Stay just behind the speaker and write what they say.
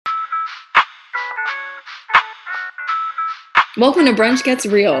Welcome to Brunch Gets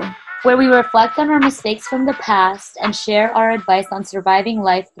Real. Where we reflect on our mistakes from the past and share our advice on surviving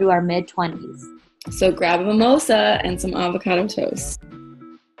life through our mid-20s. So grab a mimosa and some avocado toast.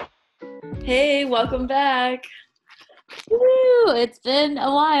 Hey, welcome back. Woo! It's been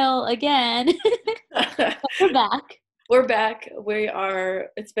a while again. We're back. We're back.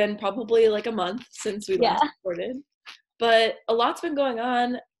 It's been probably like a month since we last recorded. But a lot's been going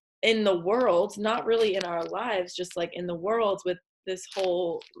on in the world, not really in our lives, just like in the world with this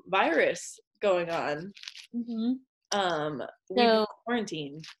whole virus going on. Mm-hmm. We've been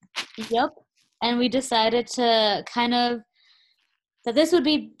quarantined. Yep. And we decided to that this would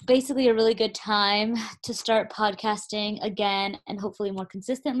be basically a really good time to start podcasting again and hopefully more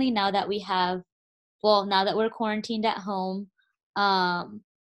consistently now that we're quarantined at home.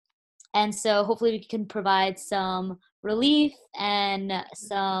 And so hopefully we can provide some relief and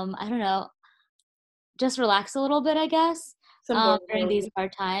some, just relax a little bit, I guess, during these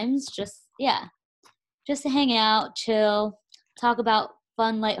hard times. Just to hang out, chill, talk about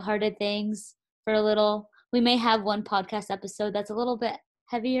fun, lighthearted things for a little. We may have one podcast episode that's a little bit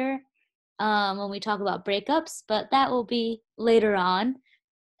heavier when we talk about breakups, but that will be later on.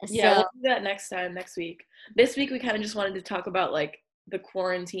 Yeah, we'll do that next week. This week we kind of just wanted to talk about like the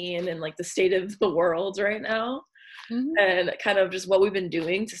quarantine and like the state of the world right now. Mm-hmm. And kind of just what we've been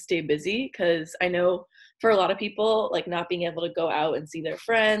doing to stay busy, because I know for a lot of people, like not being able to go out and see their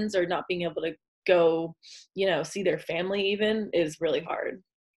friends or not being able to go, see their family even is really hard.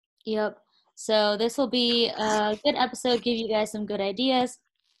 Yep. So this will be a good episode, give you guys some good ideas,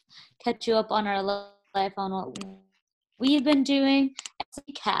 catch you up on our life, on what we've been doing, and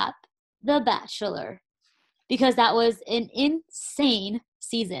recap The Bachelor, because that was an insane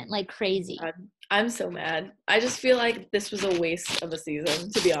season, like crazy. I'm so mad. I just feel like this was a waste of a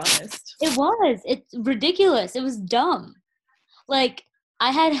season, to be honest. It was. It's ridiculous. It was dumb. Like,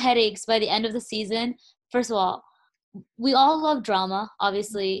 I had headaches by the end of the season. First of all, we all love drama,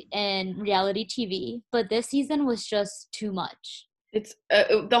 obviously, in reality TV, but this season was just too much. It's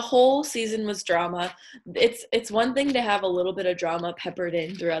the whole season was drama. It's one thing to have a little bit of drama peppered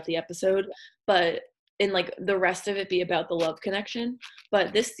in throughout the episode, but in like the rest of it be about the love connection.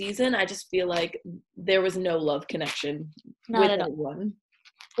 But this season, I just feel like there was no love connection with anyone.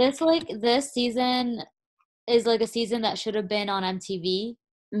 This season is like a season that should have been on MTV.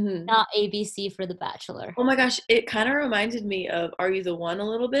 Mm-hmm. Not ABC for The Bachelor. Oh my gosh, it kind of reminded me of Are You the One a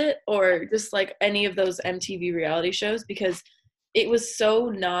little bit, or just like any of those MTV reality shows, because it was so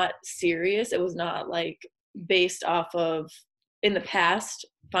not serious. It was not like based off of, in the past,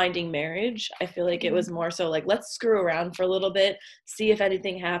 finding marriage. I feel like it was more so like, let's screw around for a little bit, see if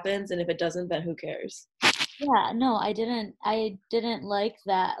anything happens, and if it doesn't, then who cares? Yeah, no, I didn't like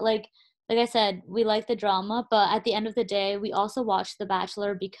that. Like I said, we like the drama, but at the end of the day, we also watch The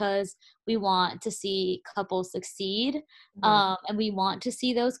Bachelor because we want to see couples succeed, and we want to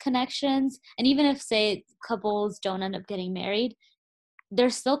see those connections. And even if, say, couples don't end up getting married,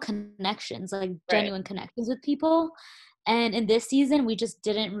 there's still connections, like genuine connections with people. And in this season, we just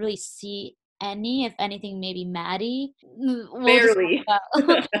didn't really see any. If anything, maybe Maddie. Barely.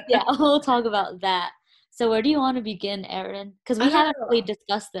 We'll talk about that. So where do you want to begin, Erin? Because we haven't really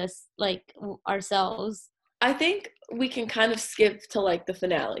discussed this like ourselves. I think we can kind of skip to like the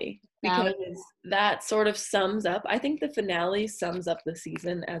finale, because that sort of sums up. I think the finale sums up the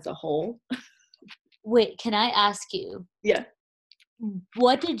season as a whole. Wait, can I ask you? Yeah.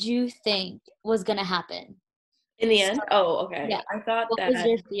 What did you think was going to happen? In the end? Oh, okay. Yeah. What was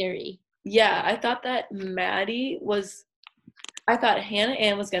your theory? Yeah, I thought that I thought Hannah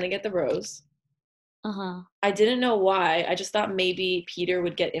Ann was going to get the rose. Uh-huh. I didn't know why. I just thought maybe Peter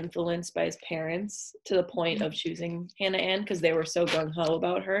would get influenced by his parents to the point of choosing Hannah Ann because they were so gung-ho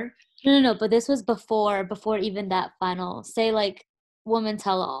about her. No, but this was before even that final, say, like, woman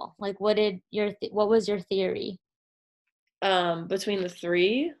tell all. Like, what was your theory? Between the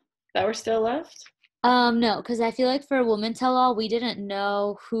three that were still left? No, because I feel like for woman tell all, we didn't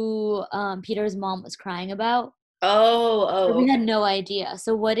know who Peter's mom was crying about. Oh. We had no idea.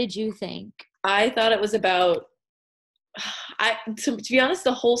 So what did you think? I thought it was about, to be honest,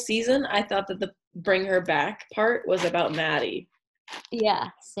 the whole season, I thought that the bring her back part was about Maddie. Yeah,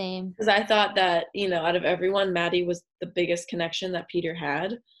 same. Because I thought that, out of everyone, Maddie was the biggest connection that Peter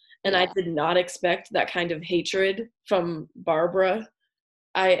had. And I did not expect that kind of hatred from Barbara.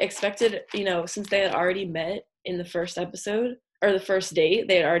 I expected, since they had already met in the first episode, or the first date,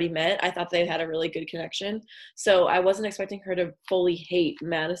 they had already met, I thought they had a really good connection. So I wasn't expecting her to fully hate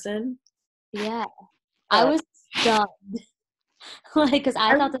Madison. Yeah. I was stunned. Like, because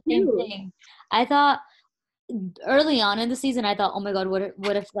I I thought would the same too. thing. I thought early on in the season, I thought, oh my God,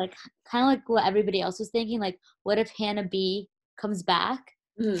 what if like, kind of like what everybody else was thinking, like, what if Hannah B comes back?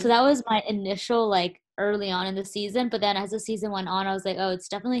 So Mhm. that was my initial, like, early on in the season. But then as the season went on, I was like, oh, it's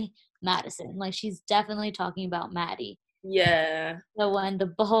definitely Madison. Like, she's definitely talking about Maddie. Yeah. So when the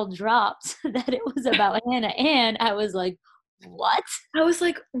ball dropped that it was about Hannah Ann, I was like, what? I was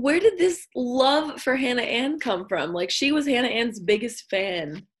like, where did this love for Hannah Ann come from? Like, she was Hannah Ann's biggest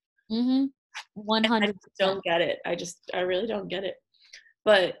fan. Mm-hmm. I just 100%. don't get it. I really don't get it.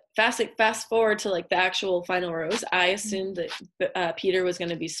 But fast forward to like the actual final rose, I assumed that Peter was going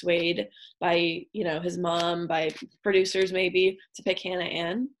to be swayed by, you know, his mom, by producers maybe, to pick Hannah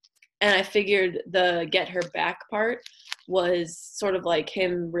Ann. And I figured the get her back part was sort of like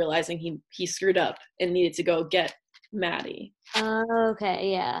him realizing he screwed up and needed to go get Maddie.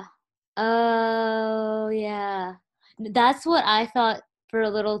 Okay, yeah. Oh, yeah. That's what I thought for a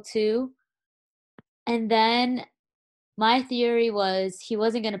little too. And then my theory was he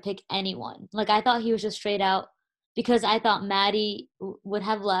wasn't going to pick anyone. Like, I thought he was just straight out because I thought Maddie would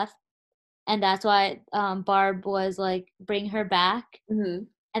have left. And that's why Barb was like, bring her back. Mm-hmm.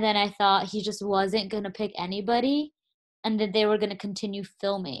 And then I thought he just wasn't going to pick anybody. And that they were going to continue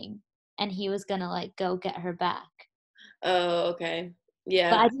filming. And he was going to like go get her back. Oh, okay. But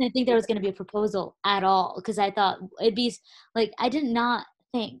Yeah. I didn't think there was going to be a proposal at all because I thought it'd be like I did not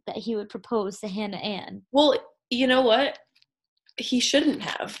think that he would propose to Hannah Ann. Well, you know what? He shouldn't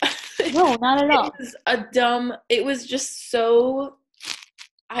have. No, not at It all. was a dumb, it was just so,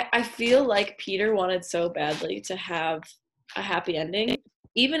 I feel like Peter wanted so badly to have a happy ending,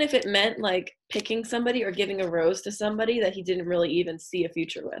 even if it meant like picking somebody or giving a rose to somebody that he didn't really even see a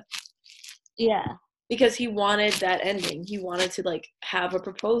future with. Yeah, Because he wanted that ending. He wanted to like have a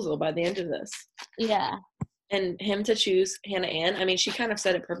proposal by the end of this. yeah, And him to choose Hannah Ann, I mean, she kind of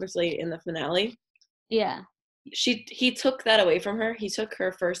said it purposely in the finale. yeah, He took that away from her. He took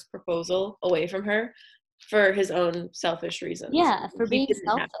her first proposal away from her for his own selfish reasons. yeah, for He being didn't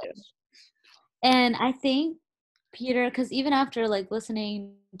have to. selfish. And I think Peter, because even after like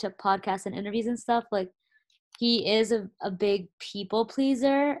listening to podcasts and interviews and stuff, like he is a big people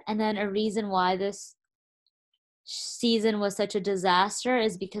pleaser. And then a reason why this season was such a disaster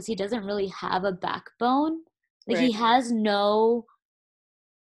is because he doesn't really have a backbone. Like Right. he has no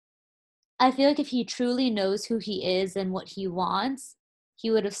I feel like if he truly knows who he is and what he wants,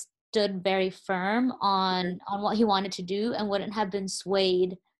 he would have stood very firm on what he wanted to do and wouldn't have been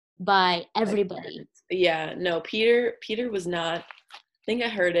swayed by everybody. Yeah, no, Peter was not, I think I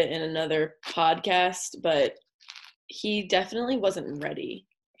heard it in another podcast, but he definitely wasn't ready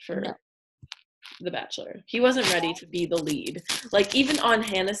No. for The Bachelor. He wasn't ready to be the lead. Like even on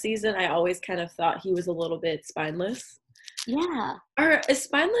Hannah's season, I always kind of thought he was a little bit spineless. Yeah. Or is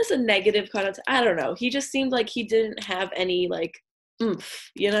spineless a negative connotation? I don't know. He just seemed like he didn't have any like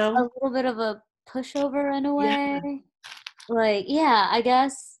oomph, you A know? little bit of a pushover in a Yeah. way. Like, yeah, I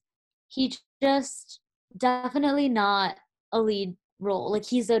guess he just definitely not a lead role. Like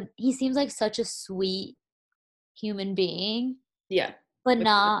he seems like such a sweet human being, Yeah. but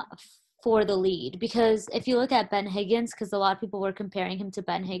not for the lead. Because if you look at Ben Higgins, because a lot of people were comparing him to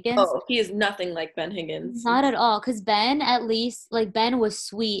Ben Higgins, Oh, he is nothing like Ben Higgins. not at all. Because Ben, at least, like Ben was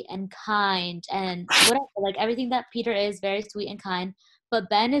sweet and kind and whatever. Like everything that Peter is, very sweet and kind. But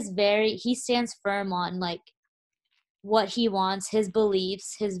Ben is he stands firm on like what he wants, his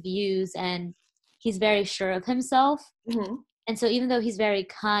beliefs, his views, and he's very sure of himself. Mm-hmm. And so even though he's very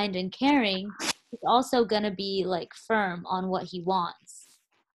kind and caring, he's also going to be like firm on what he wants.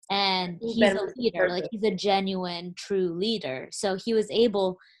 And he's Ben a was the leader, like purpose. he's a genuine, true leader. So he was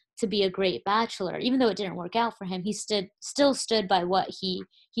able to be a great bachelor, even though it didn't work out for him. He still stood by what he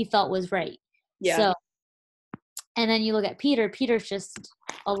felt was right. Yeah. So, and then you look at Peter. Peter's just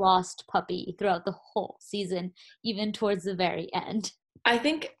a lost puppy throughout the whole season, even towards the very end. I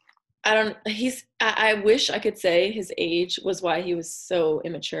think I don't I wish I could say his age was why he was so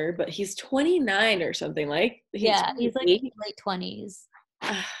immature, but he's 29 or something, like he's Yeah, he's like 28. late 20s.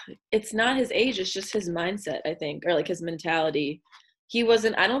 It's not his age, it's just his mindset, I think, or like his mentality. He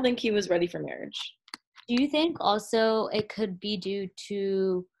wasn't, I don't think he was ready for marriage. Do you think also it could be due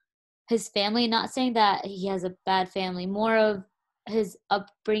to his family? Not saying that he has a bad family, more of his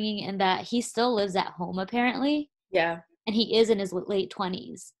upbringing and that he still lives at home apparently, Yeah. and he is in his late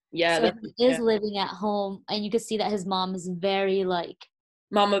 20s. Yeah, So that's he is yeah. living at home, and you can see that his mom is very like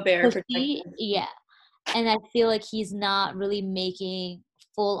Mama bear pushy. protective. Yeah. And I feel like he's not really making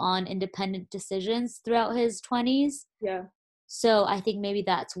full on independent decisions throughout his 20s. Yeah. So I think maybe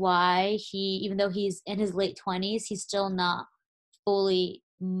that's why even though he's in his late 20s, he's still not fully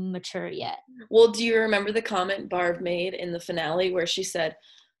mature yet. Well, do you remember the comment Barb made in the finale where she said,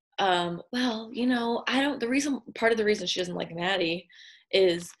 well, part of the reason she doesn't like Maddie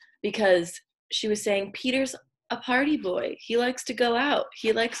is because she was saying Peter's a party boy. He likes to go out.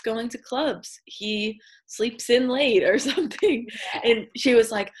 He likes going to clubs. He sleeps in late or something. Yeah. And she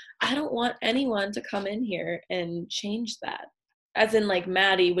was like, I don't want anyone to come in here and change that. As in, like,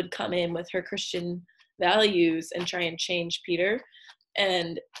 Maddie would come in with her Christian values and try and change Peter.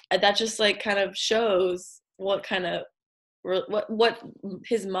 And that just, like, kind of shows what kind of what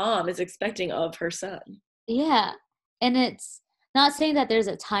his mom is expecting of her son. Yeah. And it's not saying that there's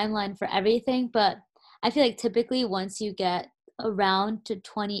a timeline for everything, but I feel like typically once you get around to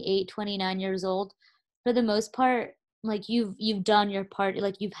 28, 29 years old, for the most part, like you've done your party,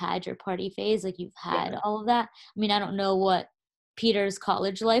 like you've had your party phase, like you've had all of that. I mean, I don't know what Peter's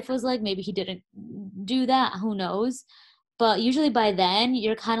college life was like. Maybe he didn't do that. Who knows? But usually by then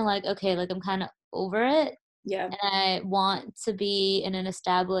you're kind of like, okay, like I'm kind of over it. Yeah. And I want to be in an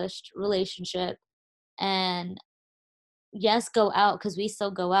established relationship and yes, go out because we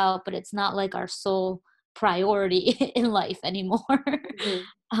still go out, but it's not like our sole priority in life anymore.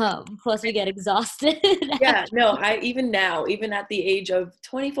 Plus we get exhausted. Yeah, no, I even now, even at the age of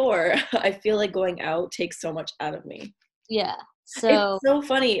 24, I feel like going out takes so much out of me. Yeah. So it's so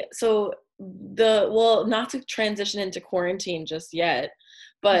funny. So not to transition into quarantine just yet,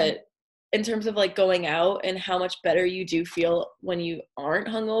 but in terms of like going out and how much better you do feel when you aren't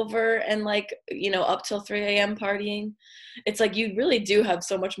hungover and like, up till 3 a.m. partying, it's like you really do have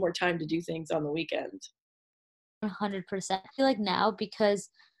so much more time to do things on the weekend. 100%. I feel like now because,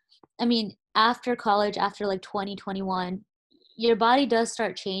 I mean, after college, after like 2021, your body does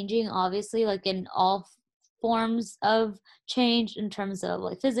start changing, obviously, like in all forms of change in terms of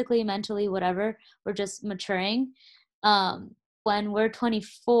like physically, mentally, whatever. We're just maturing. When we're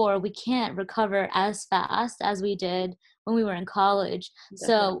 24, we can't recover as fast as we did when we were in college. Definitely.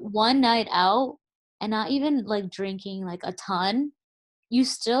 So one night out and not even like drinking like a ton, you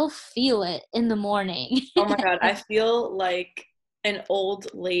still feel it in the morning. Oh my God, I feel like an old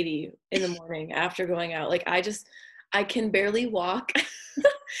lady in the morning after going out. Like I can barely walk.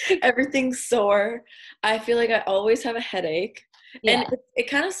 Everything's sore. I feel like I always have a headache. Yeah. And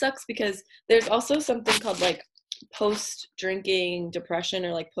it kind of sucks because there's also something called like post-drinking depression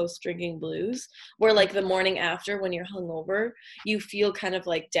or like post-drinking blues, where like the morning after when you're hungover, you feel kind of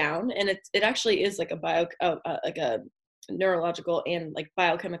like down, and it actually is like a neurological and like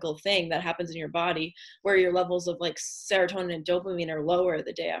biochemical thing that happens in your body where your levels of like serotonin and dopamine are lower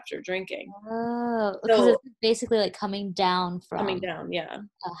the day after drinking. Oh, because So it's basically like coming down yeah.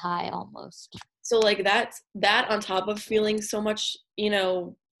 a high almost. So like that on top of feeling so much,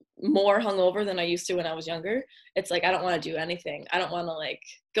 more hungover than I used to when I was younger. It's like I don't want to do anything. I don't want to like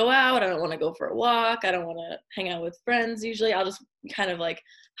go out. I don't want to go for a walk. I don't want to hang out with friends. Usually I'll just kind of like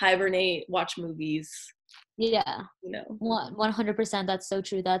hibernate, watch movies. Yeah. 100%. That's so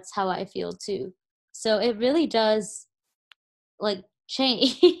true. That's how I feel too. So it really does like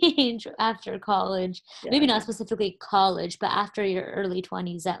change after college. Yeah. Maybe not specifically college, but after your early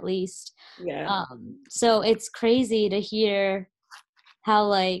 20s at least. Yeah. So it's crazy to hear how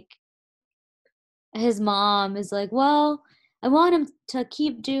like his mom is like, well, I want him to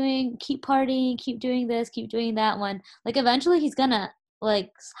keep partying, keep doing this, keep doing that one. Like eventually he's gonna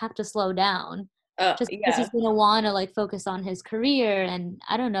like have to slow down. Just because he's gonna want to like focus on his career and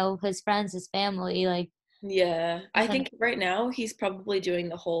I don't know, his friends, his family, like. Yeah, I think right now he's probably doing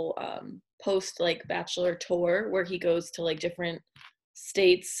the whole post like bachelor tour where he goes to like different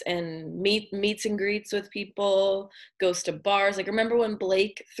states and meets and greets with people, goes to bars. Like remember when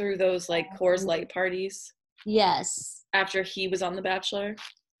Blake threw those like Coors Light parties? Yes. After he was on The Bachelor?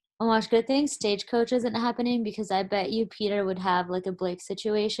 Oh my gosh, good thing Stagecoach isn't happening because I bet you Peter would have like a Blake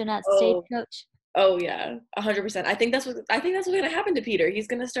situation at Stagecoach. Oh yeah, 100%. I think that's what's gonna happen to Peter. He's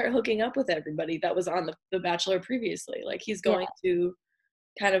gonna start hooking up with everybody that was on the Bachelor previously. Like he's going to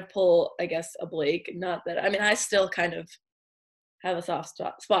kind of pull, I guess, a Blake. Not that I still kind of have a soft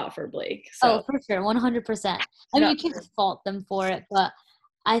spot for Blake. So. Oh, for sure, 100%. I mean, you can't fault them for it, but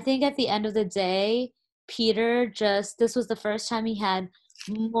I think at the end of the day, Peter this was the first time he had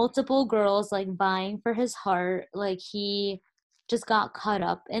multiple girls like vying for his heart. Like he just got caught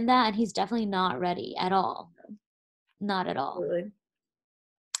up in that and he's definitely not ready at all. Not at all. Absolutely.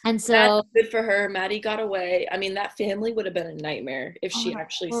 And so that's good for her. Maddie got away. I mean, that family would have been a nightmare if she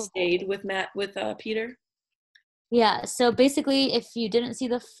actually stayed with Peter. Yeah, so basically if you didn't see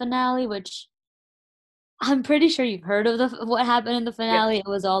the finale, which I'm pretty sure you've heard of what happened in the finale, It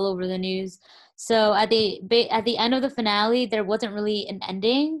was all over the news. So at the end of the finale, there wasn't really an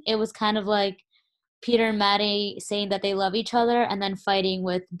ending. It was kind of like Peter and Maddie saying that they love each other and then fighting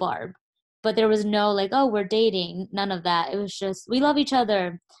with Barb. But there was no like, oh, we're dating. None of that. It was just, we love each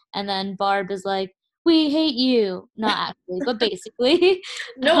other. And then Barb is like, we hate you. Not actually, but basically.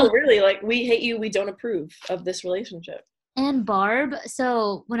 No, really, like, we hate you, we don't approve of this relationship. And Barb,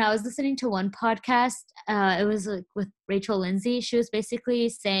 so when I was listening to one podcast, it was like with Rachel Lindsay. She was basically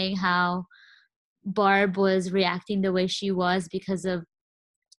saying how Barb was reacting the way she was because of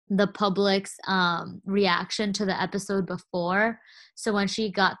the public's reaction to the episode before. So when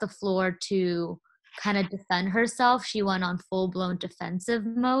she got the floor to kind of defend herself, she went on full-blown defensive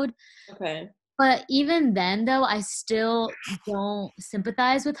mode. Okay. But even then, though, I still don't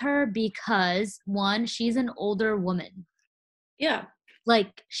sympathize with her because, one, she's an older woman. Yeah.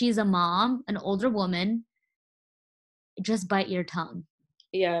 Like, she's a mom, an older woman. Just bite your tongue.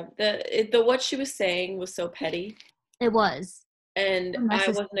 Yeah. The what she was saying was so petty. It was. And I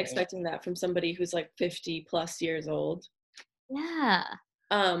wasn't expecting that from somebody who's like 50 plus years old. Yeah.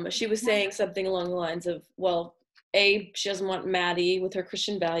 She was saying something along the lines of, well, A, she doesn't want Maddie with her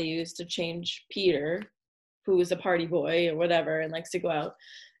Christian values to change Peter, who is a party boy or whatever and likes to go out.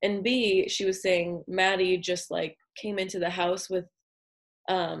 And B, she was saying Maddie just like came into the house with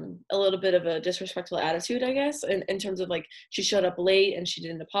a little bit of a disrespectful attitude, I guess, in terms of like she showed up late and she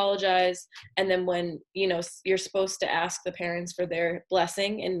didn't apologize. And then when, you know, you're supposed to ask the parents for their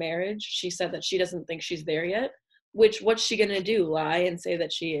blessing in marriage, she said that she doesn't think she's there yet, which what's she going to do? Lie and say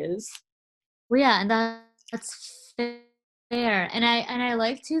that she is? Well, yeah, and that's fair. And I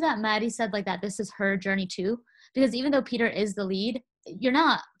like too that Maddie said like that this is her journey too, because even though Peter is the lead, you're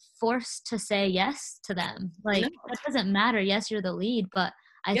not forced to say yes to them. Like, that doesn't matter. Yes, you're the lead, but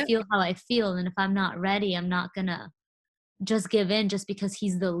I feel how I feel, and if I'm not ready, I'm not gonna just give in just because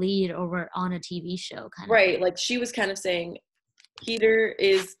he's the lead or we're on a TV show kind of right. Like, she was kind of saying Peter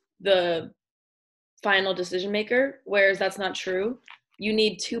is the final decision maker, whereas that's not true. You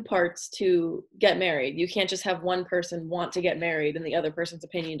need two parts to get married. You can't just have one person want to get married and the other person's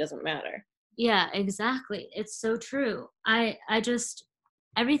opinion doesn't matter. Yeah, exactly. It's so true. I just,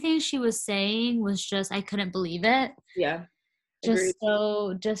 everything she was saying was just, I couldn't believe it. Yeah. Just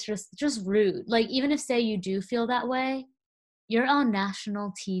so, just rude. Like, even if say you do feel that way, you're on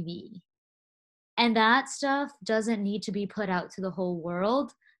national TV. And that stuff doesn't need to be put out to the whole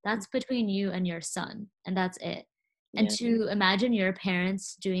world. That's between you and your son, and that's it. And to imagine your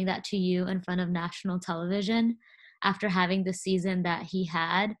parents doing that to you in front of national television after having the season that he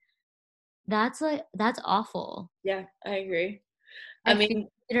had, that's awful. Yeah, I agree. I mean,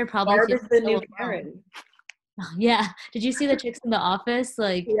 Peter probably Barb is the so new Karen. Yeah. Did you see the chicks in the office?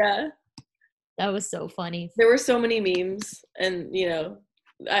 Like, yeah, that was so funny. There were so many memes, and you know,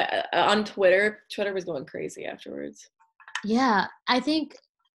 on Twitter was going crazy afterwards. Yeah, I think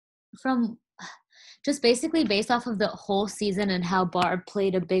from just basically based off of the whole season and how Barb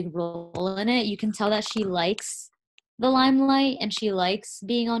played a big role in it, you can tell that she likes the limelight and she likes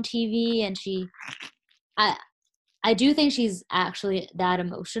being on TV, and I do think she's actually that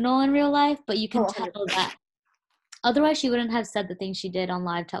emotional in real life, but you can tell that otherwise she wouldn't have said the things she did on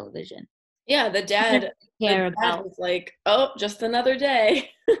live television. Yeah, the dad was like, oh, just another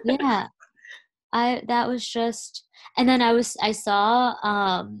day. Yeah. That was just, and then I saw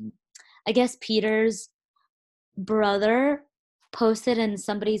I guess Peter's brother posted in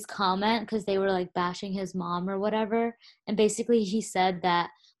somebody's comment because they were like bashing his mom or whatever, and basically he said that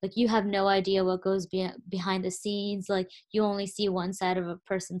like you have no idea what goes behind the scenes, like you only see one side of a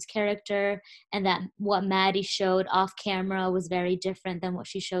person's character, and that what Maddie showed off camera was very different than what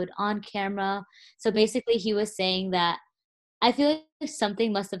she showed on camera. So basically he was saying that I feel like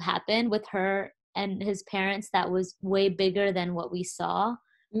something must have happened with her and his parents that was way bigger than what we saw.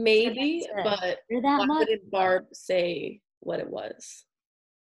 Maybe, but why did Barb say what it was?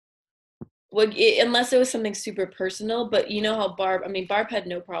 Well, unless it was something super personal, but you know how Barb had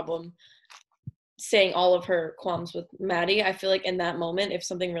no problem saying all of her qualms with Maddie. I feel like in that moment, if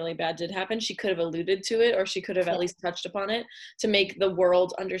something really bad did happen, she could have alluded to it, or she could have at least touched upon it to make the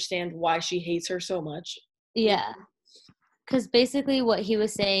world understand why she hates her so much. Yeah. Because basically what he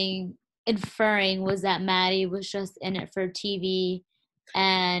was saying, inferring, was that Maddie was just in it for TV.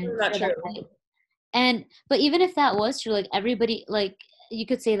 And not true. But even if that was true, like everybody, like you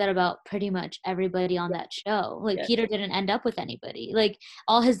could say that about pretty much everybody on that show. Like Peter didn't end up with anybody. Like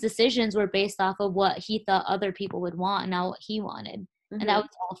all his decisions were based off of what he thought other people would want, and not what he wanted. And that was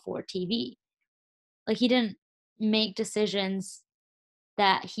all for TV. Like he didn't make decisions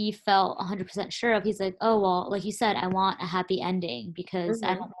that he felt 100% sure of. He's like, oh, well, like you said, I want a happy ending because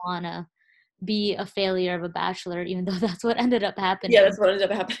I don't want to be a failure of a Bachelor, even though that's what ended up happening. Yeah, that's what ended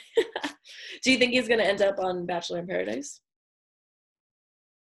up happening. Do you think he's gonna end up on Bachelor in Paradise?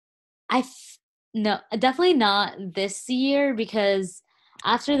 No, definitely not this year, because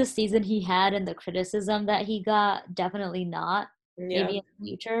after the season he had and the criticism that he got, definitely not. Yeah. Maybe in the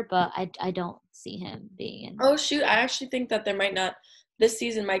future, but I don't see him being in Oh shoot, I actually think that there might not, this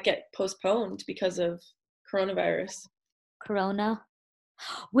season might get postponed because of coronavirus. Corona.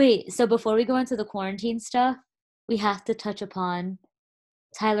 Wait, so before we go into the quarantine stuff, we have to touch upon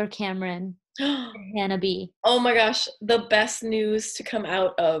Tyler Cameron and Hannah B. Oh my gosh, the best news to come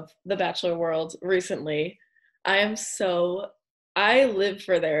out of the Bachelor world recently. I live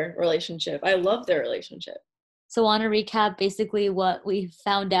for their relationship. I love their relationship. So want to recap basically what we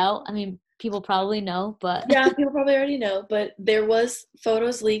found out? I mean, people probably know, but Yeah, people probably already know, but there was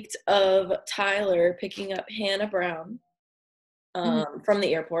photos leaked of Tyler picking up Hannah Brown from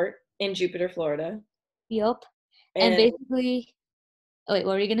the airport in Jupiter, Florida. Yup. And And basically, oh wait,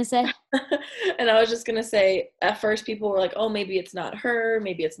 what were you gonna say? and I was just gonna say, at first people were like, oh, maybe it's not her,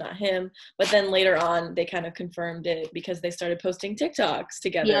 maybe it's not him. But then later on, they kind of confirmed it because they started posting TikToks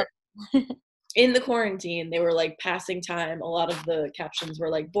together. Yep. In the quarantine, they were like passing time. A lot of the captions were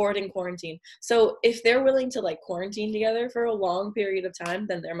like bored in quarantine. So if they're willing to like quarantine together for a long period of time,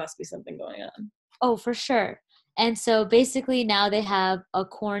 then there must be something going on. Oh, for sure. And so basically now they have a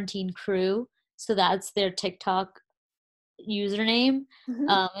quarantine crew. So that's their TikTok username.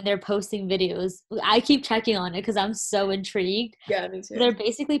 And they're posting videos. I keep checking on it because I'm so intrigued. Yeah, me too. They're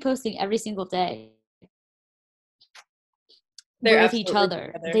basically posting every single day They're with each absolutely other.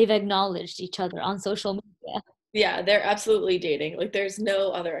 together. They've acknowledged each other on social media. Yeah, they're absolutely dating. Like, there's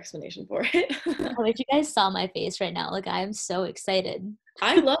no other explanation for it. Oh, if you guys saw my face right now, like I am so excited.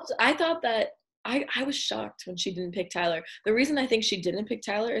 I thought that I was shocked when she didn't pick Tyler. The reason I think she didn't pick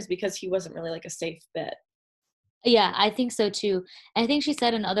Tyler is because he wasn't really like a safe bet. Yeah, I think so too. I think she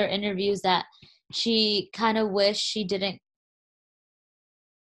said in other interviews that she kind of wished she didn't.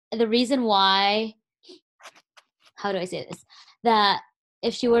 The reason why, how do I say this? That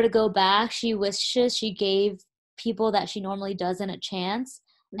if she were to go back, she wishes she gave people that she normally doesn't a chance,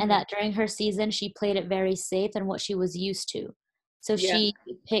 and that during her season she played it very safe and what she was used to. So Yeah. she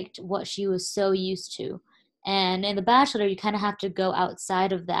picked what she was so used to. And in The Bachelor, you kind of have to go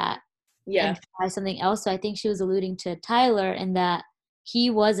outside of that Yeah. and try something else. So I think she was alluding to Tyler in that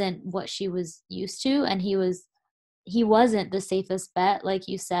he wasn't what she was used to, and he wasn't the safest bet, like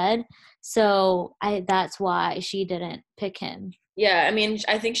you said. So that's why she didn't pick him. Yeah, I mean,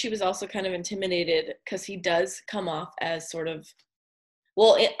 I think she was also kind of intimidated because he does come off as sort of,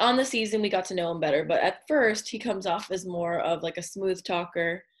 well, on the season we got to know him better, but at first he comes off as more of like a smooth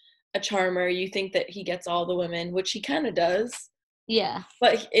talker, a charmer. You think that he gets all the women, which he kind of does. Yeah.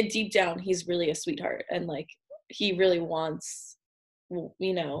 But deep down, he's really a sweetheart, and like he really wants,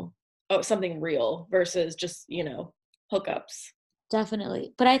 something real versus just hookups.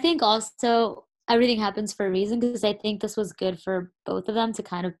 Definitely. But I think also everything happens for a reason, because I think this was good for both of them to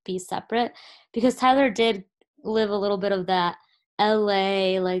kind of be separate, because Tyler did live a little bit of that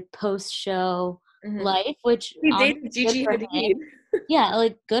LA like post show life, which He honestly, dated Gigi Hadid. Yeah,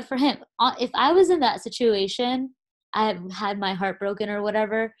 like good for him. If I was in that situation, I had my heart broken or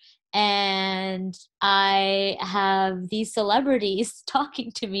whatever, and I have these celebrities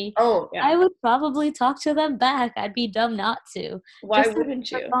talking to me, Oh, yeah. I would probably talk to them back. I'd be dumb not to. Why Just wouldn't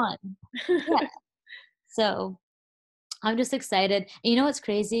for you? fun. Yeah. So I'm just excited. And you know what's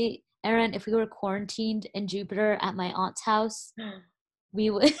crazy, Erin? If we were quarantined in Jupiter at my aunt's house, we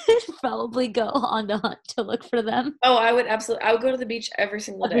would probably go on the hunt to look for them. Oh, I would go to the beach every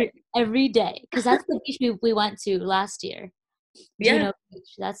single day. Every day. Because that's the beach we went to last year. Yeah. Juno Beach.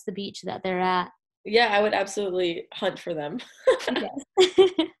 That's the beach that they're at. Yeah, I would absolutely hunt for them. Yes.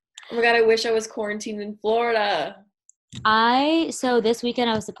 Oh my God, I wish I was quarantined in Florida. So this weekend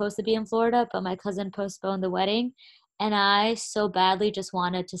I was supposed to be in Florida, but my cousin postponed the wedding, and I so badly just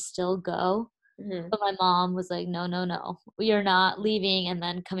wanted to still go. But my mom was like, no, no, no, you're not leaving and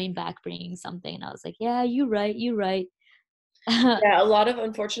then coming back bringing something. And I was like, yeah, you right. Yeah,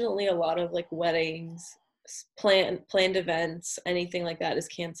 unfortunately, a lot of like weddings, planned events, anything like that is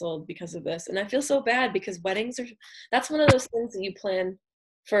canceled because of this. And I feel so bad because that's one of those things that you plan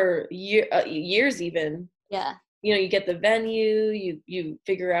for years even. Yeah. You get the venue, you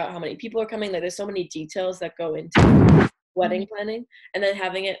figure out how many people are coming. Like, there's so many details that go into wedding planning, and then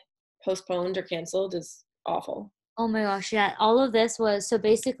having it postponed or canceled is awful. Oh my gosh, yeah. All of this was, so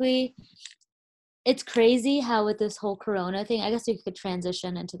basically, it's crazy how with this whole corona thing, I guess we could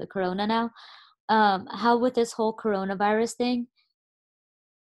transition into the corona now. How with this whole coronavirus thing,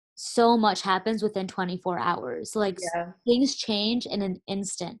 so much happens within 24 hours. Like Yeah. things change in an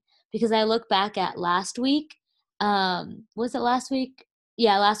instant. Because I look back at last week, was it last week?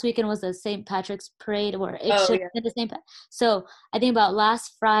 Yeah, last weekend was the St. Patrick's parade, or it Oh should yeah. have been the same. So I think about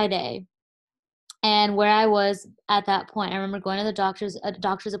last Friday and where I was at that point. I remember going to a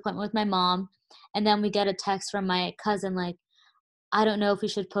doctor's appointment with my mom, and then we get a text from my cousin like, I don't know if we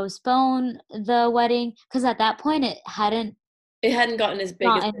should postpone the wedding, because at that point It hadn't gotten as big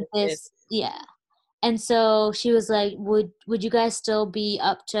as gotten it did. this, yeah. And so she was like, would you guys still be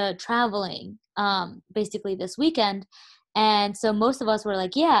up to traveling basically this weekend? And so most of us were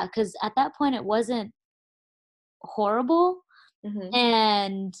like, yeah, because at that point it wasn't horrible. Hmm.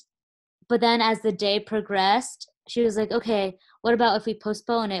 And but then as the day progressed, she was like, okay, what about if we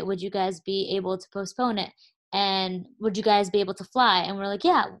postpone it? Would you guys be able to postpone it? And would you guys be able to fly? And we're like,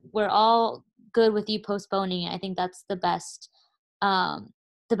 yeah, we're all good with you postponing it. I think that's um,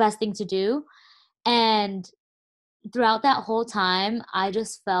 the best thing to do. And throughout that whole time, I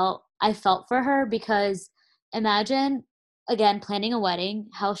felt for her, because imagine, again, planning a wedding,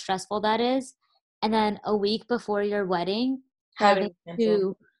 how stressful that is, and then a week before your wedding Having having to cancel.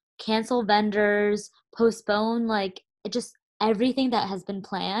 to cancel vendors, postpone, like, it just everything that has been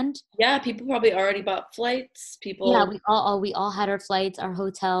planned. Yeah, people probably already bought flights. Yeah, People. we all had our flights, our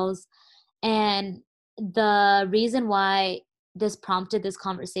hotels, and the reason why this prompted this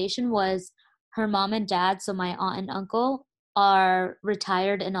conversation was her mom and dad, so my aunt and uncle, are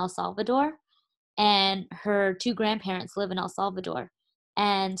retired in El Salvador, and her two grandparents live in El Salvador.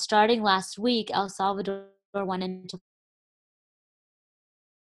 And starting last week, El Salvador went into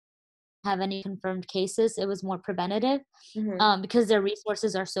have any confirmed cases. It was more preventative, Hmm. because their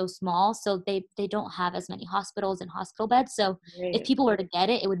resources are so small, so they don't have as many hospitals and hospital beds. So if Right. people were to get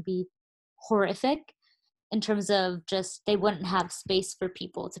it, it would be horrific in terms of just they wouldn't have space for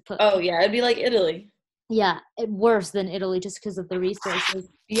people to put Oh people. yeah, it'd be like Italy. Yeah, worse than Italy just because of the resources.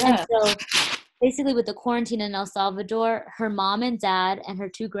 And Yeah. so basically with the quarantine in El Salvador, her mom and dad and her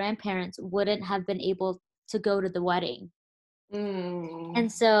two grandparents wouldn't have been able to go to the wedding. Mm.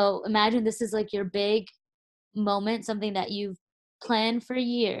 And so imagine this is like your big moment, something that you've planned for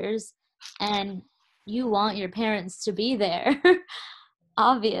years, and you want your parents to be there,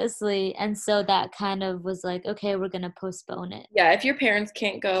 obviously. And so that kind of was like, okay, we're going to postpone it. Yeah, if your parents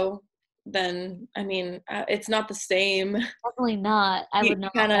can't go, then I mean, it's not the same. Definitely not. I You would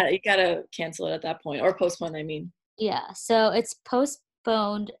not. you gotta cancel it at that point or postpone. I mean, Yeah. So it's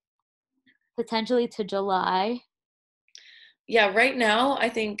postponed potentially to July. yeah. Right now, I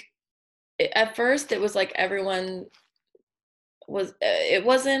think at first it was like everyone was. It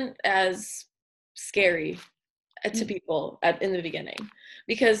wasn't as scary to Mm, people in the beginning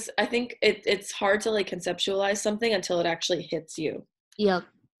because I think it's hard to like conceptualize something until it actually hits you. yep.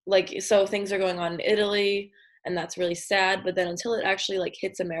 Like so things are going on in Italy and that's really sad, but then until it actually like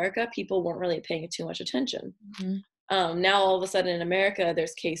hits America, people weren't really paying too much attention. Mhm. Now all of a sudden in America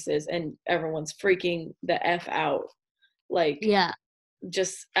there's cases and everyone's freaking the F out, like Yeah.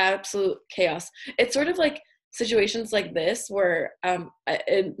 just absolute chaos. It's sort of like situations like this where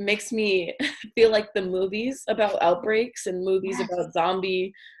it makes me feel like the movies about outbreaks and movies Yes. about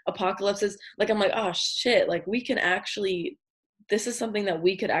zombie apocalypses. Like I'm like, oh shit, like we can actually, this is something that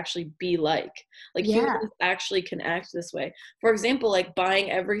we could actually be like Yeah. humans actually can act this way. For example, like buying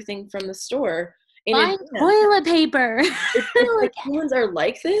everything from the store in Buying advance. toilet paper. It's Like, like humans are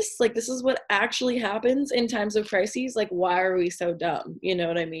like this. Like this is what actually happens in times of crises. Like why are we so dumb? You know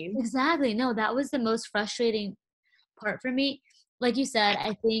what I mean? exactly. No, that was the most frustrating part for me. Like you said,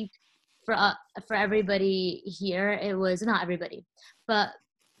 I think for everybody here, it was not everybody, but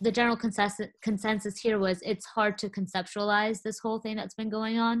the general consensus here was it's hard to conceptualize this whole thing that's been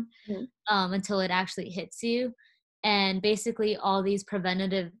going on Mhm. until it actually hits you. And basically, all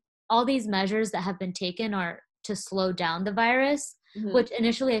these measures that have been taken are to slow down the virus. Mhm. Which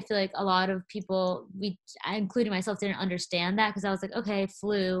initially I feel like a lot of people, including myself, didn't understand that, because I was like, okay,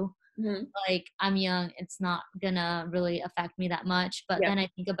 flu, Mhm. like I'm young, it's not gonna really affect me that much. But Yeah. then I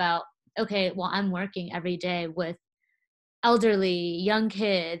think about, okay, well, I'm working every day with elderly, young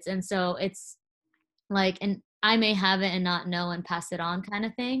kids, and so it's like, and I may have it and not know and pass it on kind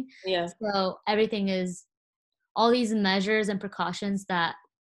of thing. Yeah. So everything is all these measures and precautions that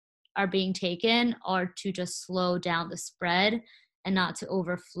are being taken are to just slow down the spread and not to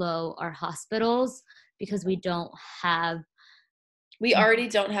overflow our hospitals, because we don't have. We already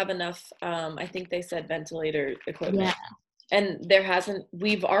don't have enough, I think they said ventilator Yeah. equipment. And there hasn't,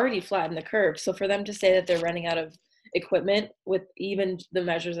 we've already flattened the curve. So for them to say that they're running out of equipment with even the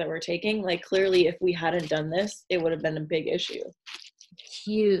measures that we're taking, like clearly if we hadn't done this, it would have been a big issue.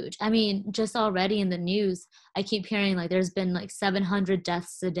 huge. I mean, just already in the news, I keep hearing like there's been like 700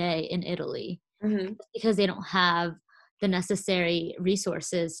 deaths a day in Italy because they don't have the necessary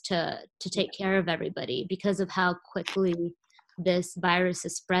resources to take care of everybody because of how quickly this virus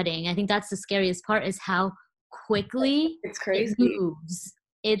is spreading. I think that's the scariest part, is how quickly It's crazy. it moves.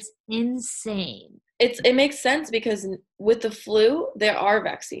 It's insane. It makes sense because with the flu, there are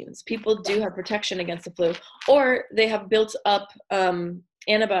vaccines. People do have protection against the flu, or they have built up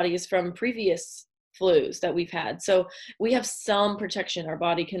antibodies from previous flus that we've had. So we have some protection. Our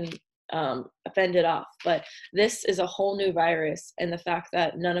body can fend it off. But this is a whole new virus, and the fact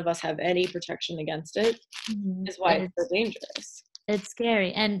that none of us have any protection against it is why it's so dangerous. It's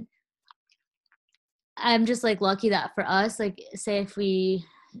scary. And I'm just like lucky that for us, like say if we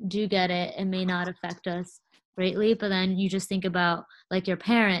do get it, it may not affect us greatly, but then you just think about like your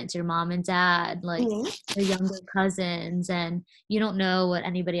parents, your mom and dad, like your younger cousins, and you don't know what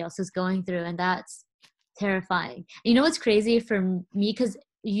anybody else is going through, and that's terrifying. You know what's crazy for me, because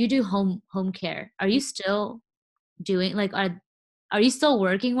you do home care, are you still doing like are you still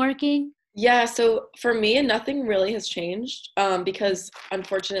working? Yeah, so for me, nothing really has changed because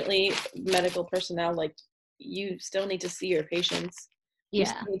unfortunately, medical personnel, like, you still need to see your patients. You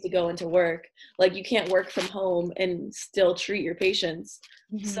still need to go into work. Like, you can't work from home and still treat your patients.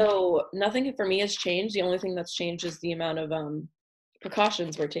 So nothing for me has changed. The only thing that's changed is the amount of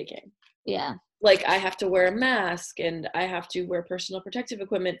precautions we're taking. Yeah. Like, I have to wear a mask, and I have to wear personal protective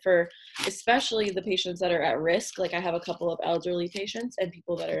equipment for especially the patients that are at risk. Like, I have a couple of elderly patients and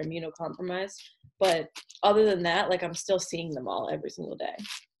people that are immunocompromised. But other than that, like, I'm still seeing them all every single day.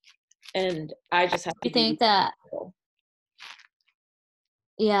 And I just have to think that careful.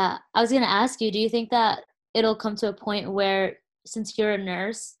 Yeah, I was going to ask you, do you think that it'll come to a point where, since you're a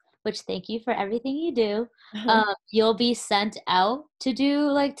nurse, which thank you for everything you do, you'll be sent out to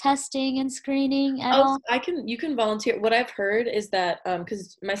do like testing and screening at all? You can volunteer. What I've heard is that,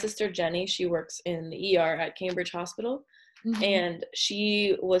 because my sister Jenny, she works in the ER at Cambridge Hospital, and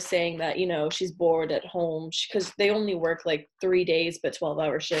she was saying that, you know, she's bored at home because they only work like 3 days, but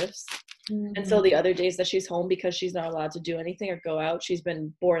 12-hour shifts. And so the other days that she's home, because she's not allowed to do anything or go out, she's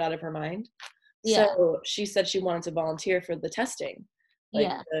been bored out of her mind. So she said she wanted to volunteer for the testing, like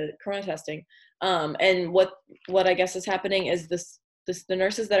the corona testing. And what I guess is happening is the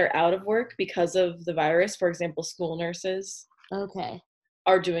nurses that are out of work because of the virus, for example, school nurses,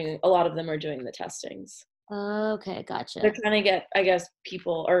 are doing, a lot of them are doing the testings. Okay, gotcha. They're trying to get, I guess,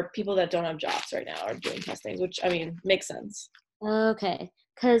 people that don't have jobs right now are doing testings, which, I mean, makes sense. Okay,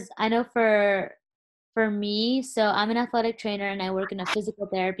 because I know for me, so I'm an athletic trainer and I work in a physical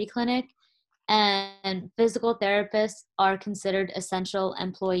therapy clinic, and physical therapists are considered essential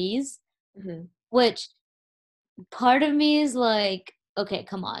employees, which part of me is like, okay,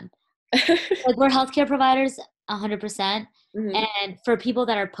 come on. Like, we're healthcare providers 100%. And for people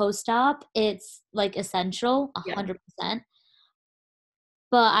that are post-op, it's like essential 100%.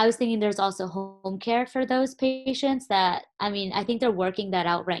 But I was thinking there's also home care for those patients that, I mean, I think they're working that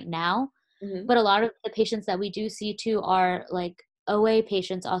out right now. But a lot of the patients that we do see too are like OA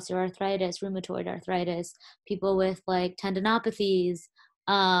patients, osteoarthritis, rheumatoid arthritis, people with like tendinopathies,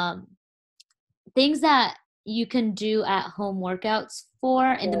 things that you can do at home workouts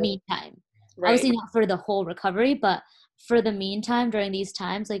for in the meantime. Obviously not for the whole recovery, but for the meantime during these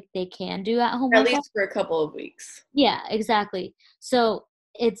times, like they can do at home at least for a couple of weeks. Yeah, exactly. So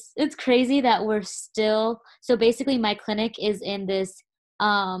it's crazy that we're still, so basically my clinic is in this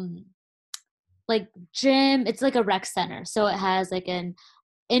like gym. It's like a rec center, so it has like an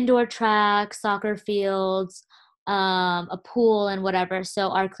indoor track, soccer fields, a pool and whatever. So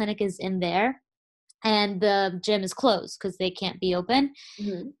our clinic is in there, and the gym is closed because they can't be open.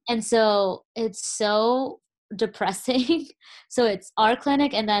 And so it's so depressing. So it's our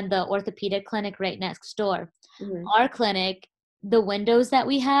clinic and then the orthopedic clinic right next door. Our clinic, the windows that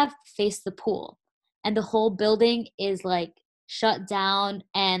we have face the pool, and the whole building is like shut down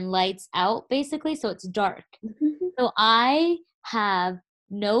and lights out basically, so it's dark. So I have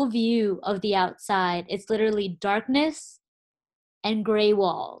no view of the outside. It's literally darkness and gray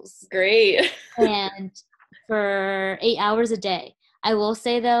walls. Great. And for 8 hours a day. I will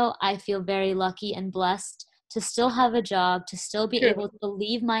say though, I feel very lucky and blessed to still have a job, to still be able to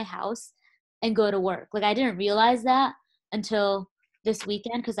leave my house and go to work. Like, I didn't realize that until this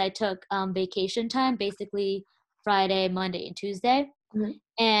weekend, because I took vacation time, basically Friday, Monday, and Tuesday.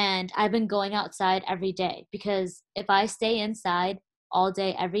 And I've been going outside every day, because if I stay inside all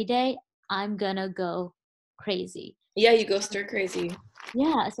day, every day, I'm gonna go crazy. Yeah, you go stir crazy.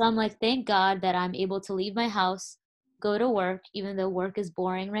 Yeah, so I'm like, thank God that I'm able to leave my house, go to work, even though work is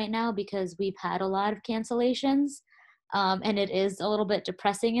boring right now because we've had a lot of cancellations. And it is a little bit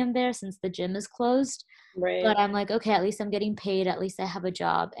depressing in there since the gym is closed. Right. But I'm like, okay, at least I'm getting paid. At least I have a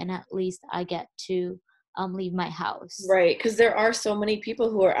job, and at least I get to leave my house. Right, because there are so many people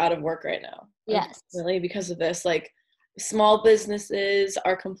who are out of work right now. Yes. Unfortunately, because of this, like small businesses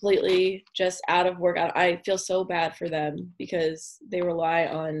are completely just out of work. I feel so bad for them because they rely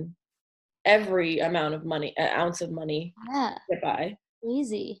on every amount of money, an ounce of money Yeah. to get by.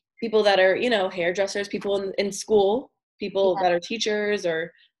 Easy. People that are, hairdressers, people in school, people that are teachers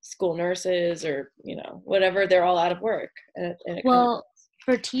or school nurses or, whatever, they're all out of work. And Well,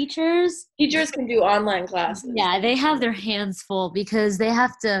 for teachers can do online classes. Yeah, they have their hands full because they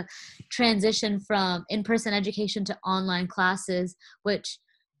have to transition from in-person education to online classes, which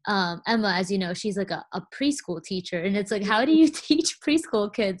Emma, as you know, she's like a preschool teacher. And it's like, how do you teach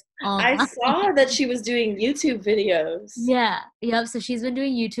preschool kids online? I saw that she was doing YouTube videos. Yeah. Yep. So she's been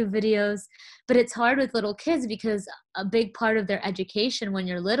doing YouTube videos, but it's hard with little kids because a big part of their education when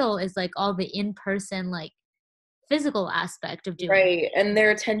you're little is like all the in-person, like physical aspect of doing right. And their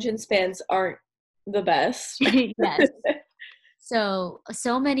attention spans aren't the best. Yes.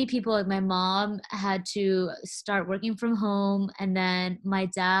 So many people, like my mom had to start working from home, and then my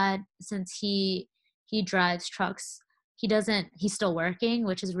dad, since he drives trucks, he's still working,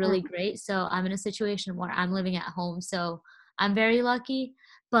 which is really great. So I'm in a situation where I'm living at home, so I'm very lucky.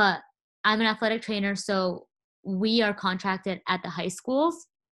 But I'm an athletic trainer, so we are contracted at the high schools.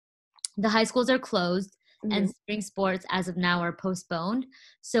 The high schools are closed, and spring sports as of now are postponed.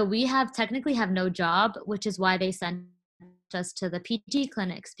 So we technically have no job, which is why they sent us to the PT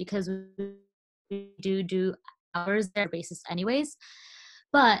clinics, because we do hours there basis anyways.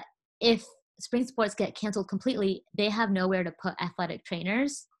 But if spring sports get canceled completely, they have nowhere to put athletic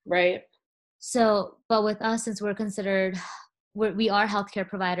trainers. Right. So, but with us, since we are healthcare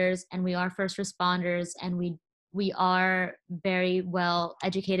providers and we are first responders, and we are very well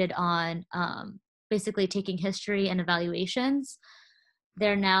educated on basically taking history and evaluations,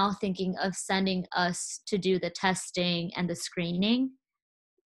 they're now thinking of sending us to do the testing and the screening.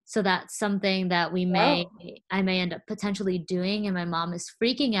 So that's something that I may end up potentially doing. And my mom is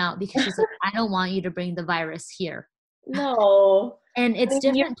freaking out because she's like, I don't want you to bring the virus here. No. And it's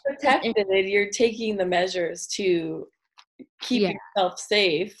different. You're protected. You're taking the measures to keep yourself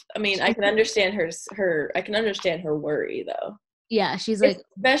safe. I mean, I can understand her worry though. Yeah, she's like,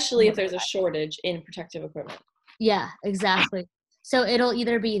 especially if there's a shortage in protective equipment. Yeah, exactly. So it'll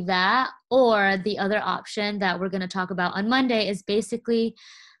either be that, or the other option that we're going to talk about on Monday is basically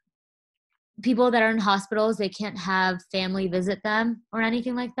people that are in hospitals, they can't have family visit them or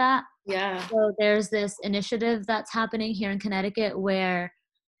anything like that. Yeah. So there's this initiative that's happening here in Connecticut where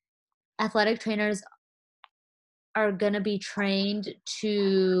athletic trainers are going to be trained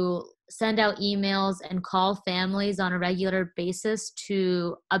to send out emails and call families on a regular basis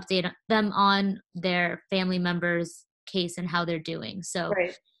to update them on their family members' case and how they're doing. So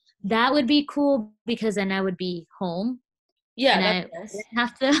that would be cool because then I would be home. Yeah, and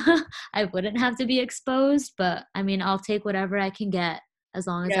I wouldn't have to be exposed, but I mean, I'll take whatever I can get as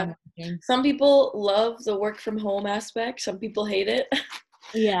long as I'm working. Some people love the work from home aspect. Some people hate it.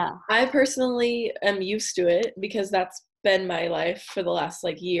 Yeah. I personally am used to it because that's been my life for the last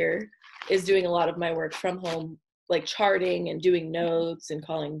year, is doing a lot of my work from home, like charting and doing notes and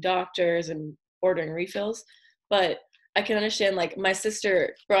calling doctors and ordering refills. But I can understand, my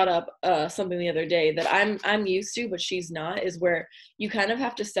sister brought up something the other day that I'm used to, but she's not, is where you kind of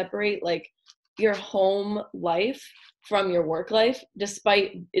have to separate your home life from your work life,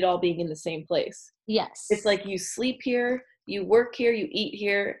 despite it all being in the same place. Yes. It's like you sleep here, you work here, you eat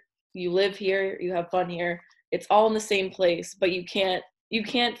here, you live here, you have fun here. It's all in the same place, but you can't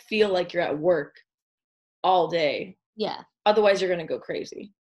feel like you're at work all day. Yeah. Otherwise you're going to go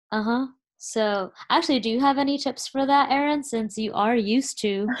crazy. Uh-huh. So, actually, do you have any tips for that, Erin, since you are used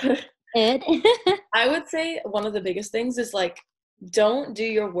to it? I would say one of the biggest things is don't do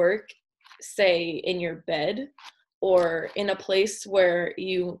your work, say, in your bed or in a place where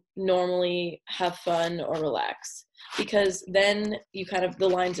you normally have fun or relax, because then you the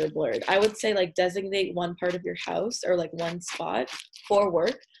lines are blurred. I would say designate one part of your house or one spot for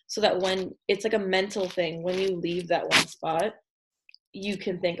work, so that when it's a mental thing, when you leave that one spot, you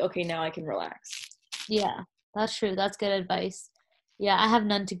can think, okay, now I can relax. Yeah, that's true. That's good advice. Yeah, I have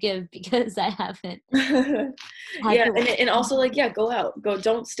none to give because I haven't. And also go out.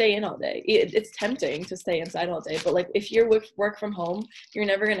 Don't stay in all day. It's tempting to stay inside all day, but if you're work from home, you're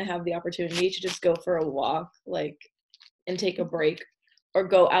never going to have the opportunity to just go for a walk, and take a break, or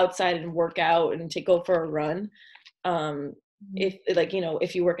go outside and work out and go for a run. if like,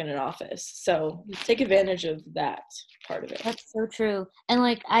 if you work in an office. So take advantage of that part of it. That's so true. And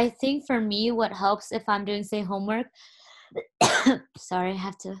like I think for me what helps if I'm doing say homework, sorry, I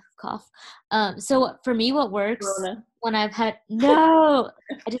have to cough. So for me what works Corona. when I've had no,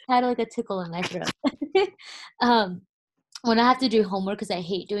 I just had like a tickle in my throat. um when I have to do homework because I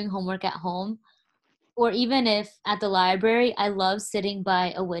hate doing homework at home, or even if at the library, I love sitting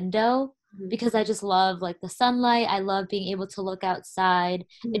by a window because I just love like the sunlight. I love being able to look outside.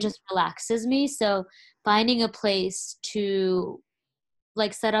 It just relaxes me. So finding a place to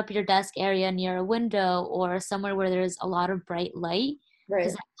like set up your desk area near a window or somewhere where there's a lot of bright light,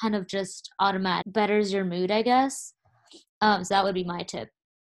 because Right. that kind of just automatic betters your mood, I guess. So that would be my tip.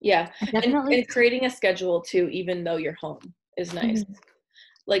 Yeah. Definitely. And creating a schedule too, even though you're home, is nice. Mhm.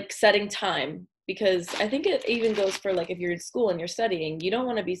 Like setting time, because I think it even goes for like if you're in school and you're studying, you don't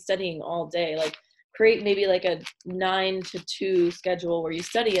want to be studying all day. Like create maybe like a 9 to 2 schedule where you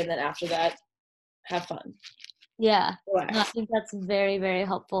study, and then after that have fun. Yeah. No, I Relax. think that's very, very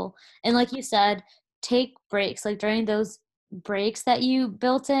helpful. And like you said, take breaks. Like during those breaks that you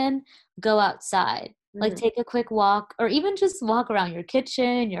built in, go outside. Like Mhm. take a quick walk or even just walk around your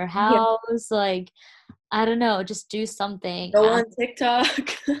kitchen, your Yeah. house. Like, I don't know, just do something. Go on TikTok.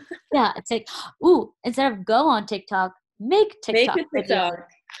 Yeah, it's like, ooh, instead of go on TikTok, make Make TikTok a videos. TikTok.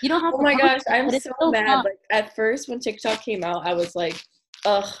 You don't have Oh to my post gosh, it, I'm but it's so so mad. fun. Like at first when TikTok came out, I was like,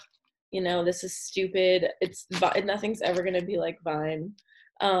 ugh, this is stupid. Nothing's ever gonna be like Vine.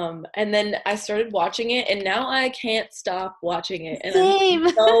 And then I started watching it, and now I can't stop watching it. And I'm Same.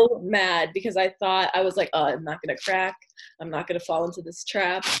 so mad because I was like, oh, I'm not gonna crack. I'm not gonna fall into this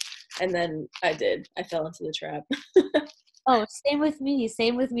trap. And then I did. I fell into the trap. Oh, same with me.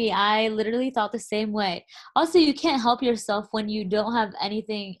 Same with me. I literally thought the same way. Also, you can't help yourself when you don't have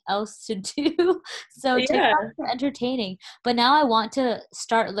anything else to do. So Yeah. TikToks are entertaining. But now I want to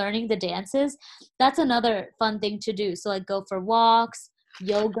start learning the dances. That's another fun thing to do. So like go for walks.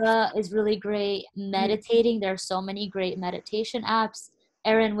 Yoga is really great. Meditating. There are so many great meditation apps.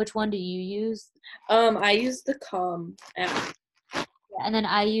 Erin, which one do you use? I use the Calm app. Yeah, and then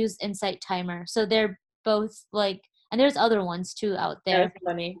I use Insight Timer. So they're both like, and there's other ones too out Yeah, there. it's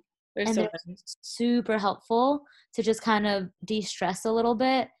funny. There's And so they're many. super helpful to just kind of de-stress a little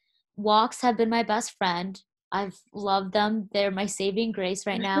bit. Walks have been my best friend. I've loved them. They're my saving grace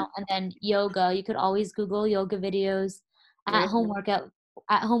right now. And then yoga, you could always Google yoga videos, at home Mhm.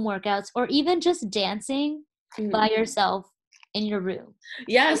 workouts, or even just dancing by Mhm. yourself in your room.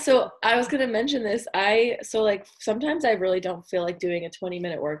 Yeah, so I was gonna mention this. Like sometimes I really don't feel like doing a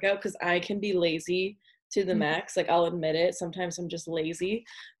 20-minute workout because I can be lazy to the Mhm. max. Like I'll admit it. Sometimes I'm just lazy.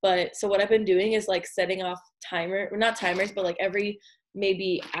 But so what I've been doing is like setting off not timers, but like every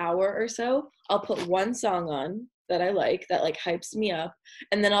maybe hour or so, I'll put one song on that I like that like hypes me up,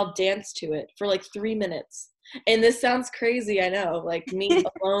 and then I'll dance to it for like 3 minutes. And this sounds crazy, I know, like me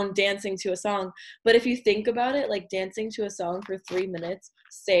alone dancing to a song. But if you think about it, like dancing to a song for 3 minutes,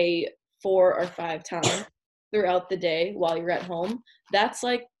 say 4 or 5 times throughout the day while you're at home, that's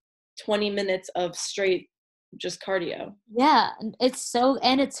like 20 minutes of straight just cardio. Yeah, and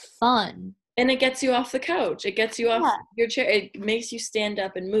it's fun. And it gets you off the couch. It gets you off Yeah, your chair. It makes you stand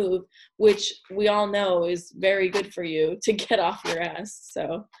up and move, which we all know is very good for you to get off your ass.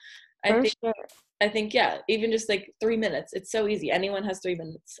 So I for think sure. yeah, even just like 3 minutes. It's so easy. Anyone has 3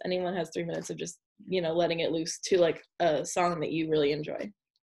 minutes. Anyone has 3 minutes of just, letting it loose to like a song that you really enjoy.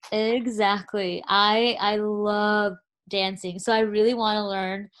 Exactly. I love dancing. So I really want to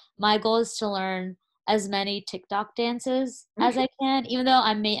learn. My goal is to learn as many TikTok dances as Okay. I can, even though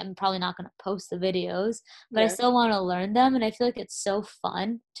I'm probably not going to post the videos, but I Yeah. still want to learn them and I feel like it's so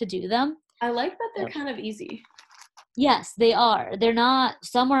fun to do them. I like that they're So, kind of easy. yes, they are. They're not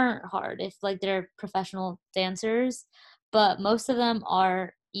some are hard if like they're professional dancers, but most of them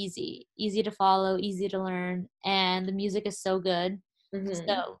are easy. Easy to follow, easy to learn, and the music is so good. Hmm.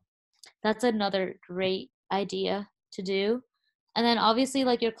 So that's another great idea to do. And then obviously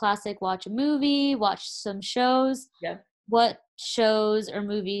like your classic watch a movie, watch some shows. Yeah. What shows or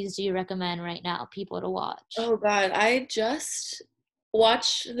movies do you recommend right now people to watch? Oh God, I just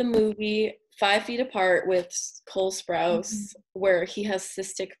watched the movie 5 Feet Apart with Cole Mhm. Sprouse, where he has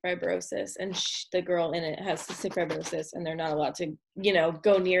cystic fibrosis, and the girl in it has cystic fibrosis, and they're not allowed to,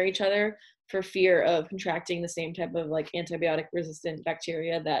 go near each other for fear of contracting the same type of like antibiotic-resistant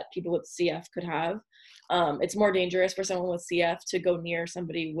bacteria that people with CF could have. It's more dangerous for someone with CF to go near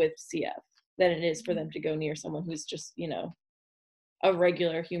somebody with CF than it is for them to go near someone who's just, a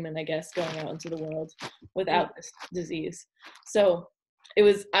regular human, I guess, going out into the world Yeah. without this disease. So I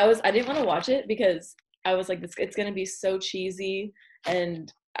didn't want to watch it because I was like, it's gonna be so cheesy,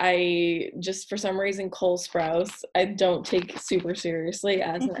 and I just, for some reason, Cole Sprouse, I don't take super seriously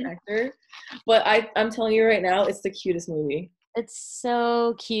as an actor, but I'm telling you right now, it's the cutest movie. It's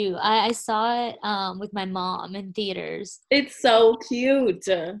so cute. I saw it with my mom in theaters. It's so cute.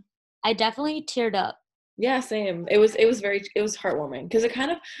 I definitely teared up. Yeah, same. It was heartwarming because it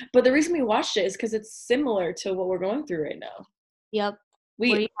kind of, but the reason we watched it is because it's similar to what we're going through right now. Yep. Where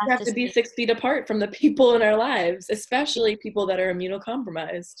We you have to be 6 feet apart from the people in our lives, especially people that are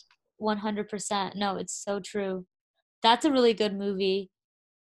immunocompromised. 100%. No, it's so true. That's a really good movie.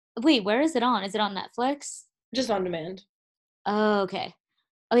 Wait, where is it on? Is it on Netflix? Just on demand. Oh, okay.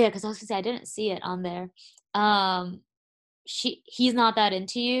 Oh yeah, because I was gonna say I didn't see it on there. Um, he's not that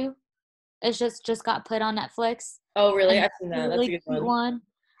into you. It's just got put on Netflix, Oh, really? and I've it's seen a that. That's a really good cute one. one.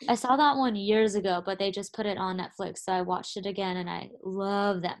 I saw that one years ago, but they just put it on Netflix, so I watched it again, and I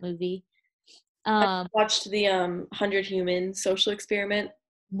love that movie. I Um, watched the 100 Human Social Experiment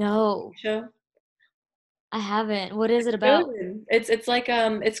no, show. I haven't. What is it about? Good. It's like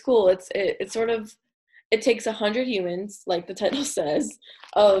it's cool. It's sort of, it takes 100 humans, like the title says,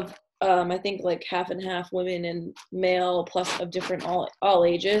 of I think like half and half women and male plus of different all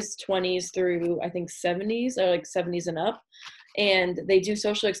ages, 20s through I think 70s or like 70s and up, and they do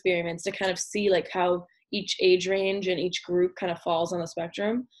social experiments to kind of see like how each age range and each group kind of falls on the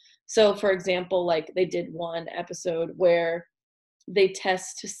spectrum. So for example, like they did one episode where they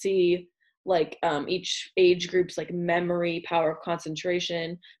test to see like each age group's like memory, power of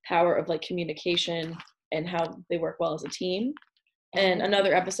concentration, power of like communication, and how they work well as a team. And Oh,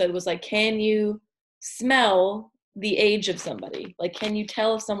 another episode was like, can you smell the age of somebody? Like, can you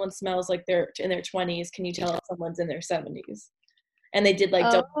tell if someone smells like they're in their 20s? Can you tell if someone's in their 70s? And they did like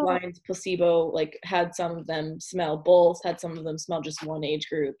double oh, blind placebo, like had some of them smell both, had some of them smell just one age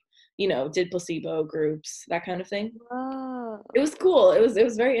group, did placebo groups, that kind of thing. whoa. It was cool. It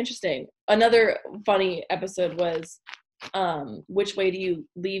was very interesting. Another funny episode was which way do you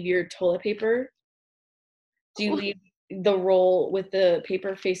leave your toilet paper? Do you leave the roll with the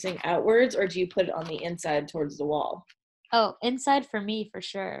paper facing outwards, or do you put it on the inside towards the wall? Oh, inside for me for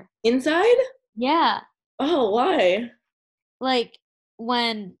sure. Inside? Yeah, Oh, why? like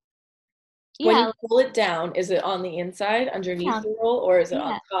when When you yeah, pull it down, is it on the inside underneath yeah, the roll, or is it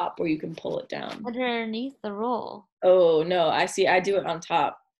on yeah, top where you can pull it down? underneath the roll. Oh, no, I see. I do it on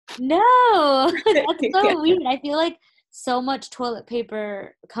top. No, that's Yeah. so weird. I feel like so much toilet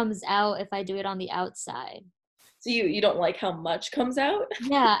paper comes out if I do it on the outside. So you don't like how much comes out?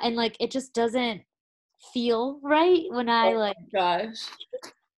 Yeah, and like it just doesn't feel right when I Oh like my gosh.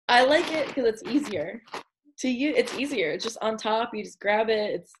 I like it because it's easier. To you, it's easier. It's just on top. You just grab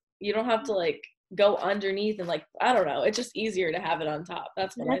it. You don't have to like go underneath and like, I don't know. It's just easier to have it on top.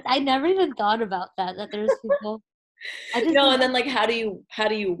 That's what I that's think. I never even thought about that there's people I just No, think and then like how do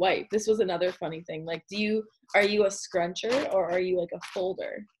you wipe? This was another funny thing. Like, are you a scruncher or are you like a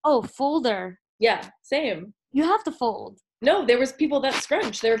folder? oh, folder. Yeah, same. You have to fold. No, there was people that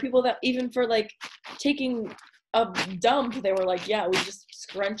scrunch. There were people that even for like taking a dump, they were like, yeah, we just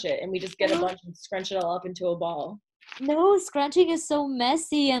scrunch it and we just get a bunch and scrunch it all up into a ball. No, scrunching is so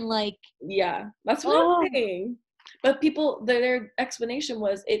messy and like Yeah, that's what I'm oh saying. But people, their explanation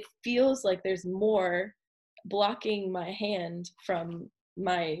was it feels like there's more blocking my hand from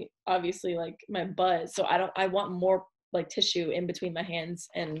my, obviously, like my butt. So I want more like tissue in between my hands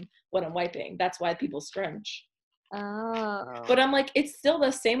and what I'm wiping. That's why people scrunch. But oh I'm like, it's still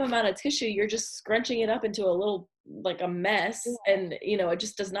the same amount of tissue. You're just scrunching it up into a little, like a mess. And, it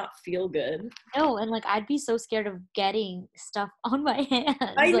just does not feel good. no, and like I'd be so scared of getting stuff on my hands.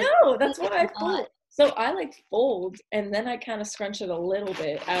 I Like know. That's it's why I not. fold. So I like fold and then I kind of scrunch it a little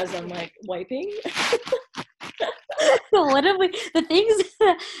bit as I'm like wiping. What if we the things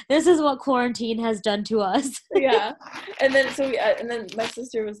this is what quarantine has done to us. Yeah. And then and then my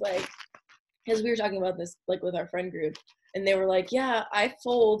sister was like, because we were talking about this like with our friend group, and they were like, yeah, I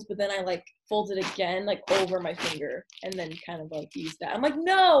fold, but then I like fold it again like over my finger and then kind of like use that. I'm like,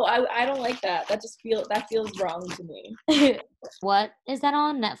 no, I don't like that. That feels wrong to me. What is that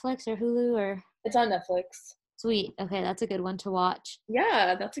on Netflix or Hulu or It's on Netflix. Sweet. Okay, that's a good one to watch.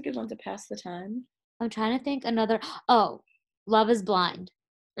 Yeah, that's a good one to pass the time. I'm trying to think another. Oh, Love is Blind.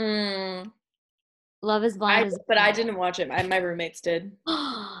 Mm, Love is Blind is but I didn't watch it. My roommates did.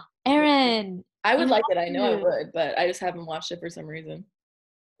 Erin, I would you like it. have I know I to. would, but I just haven't watched it for some reason.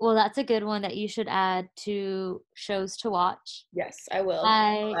 Well, that's a good one that you should add to shows to watch. Yes, I will.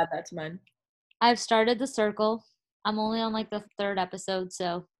 I I'll add that to mine. I've started The Circle. I'm only on like the third episode,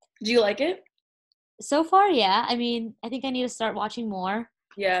 so Do you like it? so far, yeah. I mean, I think I need to start watching more.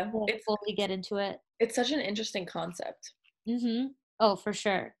 Yeah. to fully get into it. It's such an interesting concept. Oh, for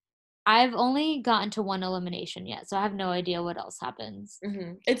sure. I've only gotten to one elimination yet, so I have no idea what else happens.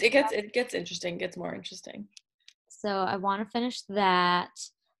 It gets interesting, gets more interesting. So I want to finish that.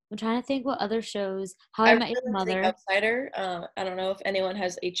 I'm trying to think what other shows. How I I really Met Your like The Mother. Outsider. I don't know if anyone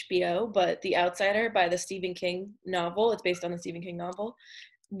has HBO, but The Outsider by the Stephen King novel. It's based on the Stephen King novel.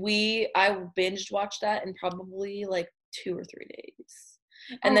 I binged watched that in probably like 2 or 3 days.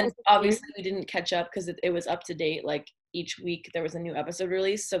 And Oh, then is it obviously series? we didn't catch up because it was up to date. Like each week there was a new episode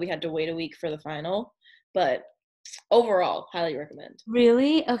released, so we had to wait a week for the final. But overall, highly recommend.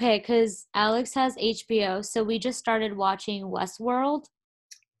 Really? Okay, because Alex has HBO, so we just started watching Westworld.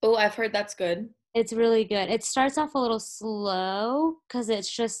 Oh, I've heard that's good. It's really good. It starts off a little slow because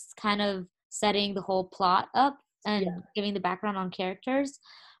it's just kind of setting the whole plot up Yeah. and giving the background on characters.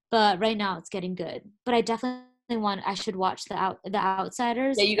 But right now it's getting good. But I should watch The Yeah,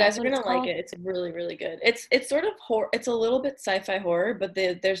 Outsiders. you guys That's are what it's gonna like called. it. It's really, really good. It's sort of it's a little bit sci-fi horror, but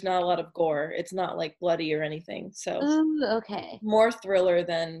there's not a lot of gore. It's not like bloody or anything. So Ooh, okay. more thriller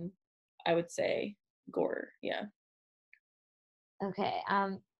than I would say gore. Yeah. Okay.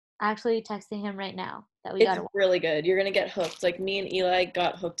 Actually texting him right now that we It's gotta watch. really good. You're gonna get hooked. Like me and Eli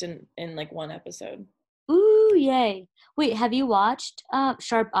got hooked in like one episode. Ooh, yay. Wait, have you watched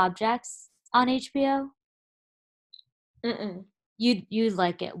Sharp Objects on HBO? Mm-mm. You'd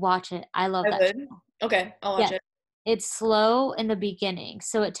like it. Watch it. I love I that would. show. Okay, I'll watch Yes. it. It's slow in the beginning,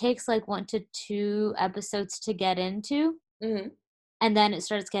 so it takes like 1 to 2 episodes to get into, Mm-hmm. and then it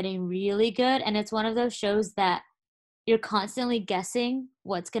starts getting really good. And it's one of those shows that you're constantly guessing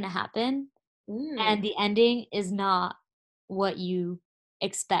what's gonna happen, Mm. and the ending is not what you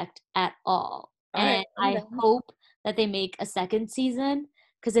expect at all. All right, And I'm I down. hope that they make a second season,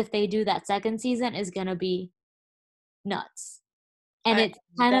 because if they do, that second season is gonna be nuts. And I'm it's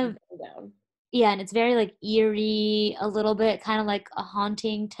kind of, definitely down. yeah, and it's very like eerie, a little bit kind of like a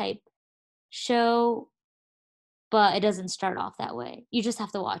haunting type show, but it doesn't start off that way. You just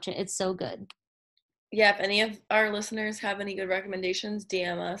have to watch it. It's so good. Yeah, if any of our listeners have any good recommendations,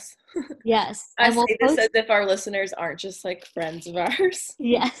 DM us. Yes, I and we'll say this as post. if our listeners aren't just like friends of ours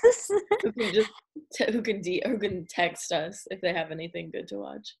Yes. who can just who can text us if they have anything good to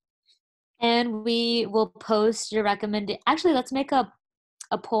watch. And we will post your recommended. Actually, let's make a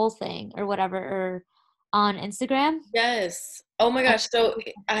poll thing or whatever or on Instagram. Yes. Oh my And gosh. So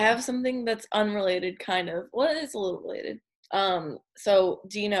I have something that's unrelated, kind of. Well, it's a little related. So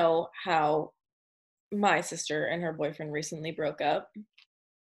do you know how my sister and her boyfriend recently broke up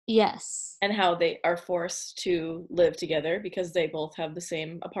yes. and how they are forced to live together because they both have the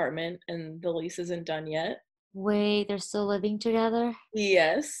same apartment and the lease isn't done yet? Wait, they're still living together?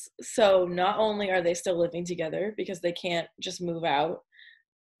 Yes. So not only are they still living together because they can't just move out,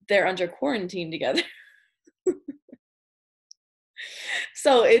 they're under quarantine together.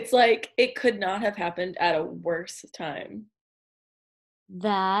 So it's like it could not have happened at a worse time.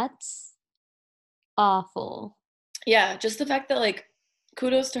 That's awful. Yeah, just the fact that like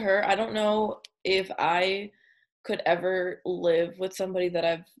kudos to her. I don't know if I could ever live with somebody that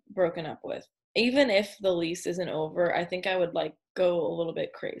I've broken up with. Even if the lease isn't over, I think I would like go a little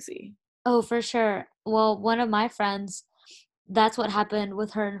bit crazy. Oh, for sure. Well, one of my friends, that's what happened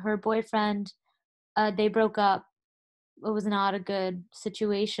with her and her boyfriend. They broke up. It was not a good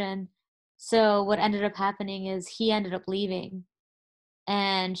situation. So what ended up happening is he ended up leaving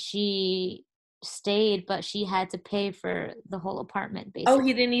and she stayed, but she had to pay for the whole apartment Oh, basically.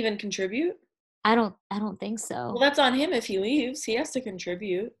 he didn't even contribute? I don't think Well, so. that's on him if he leaves. He has to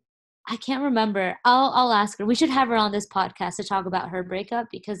contribute. I can't remember. I'll ask her. We should have her on this podcast to talk about her breakup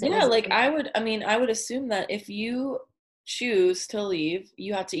because it Yeah, was like I would assume that if you choose to leave,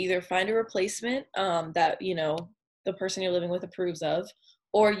 you have to either find a replacement that, the person you're living with approves of,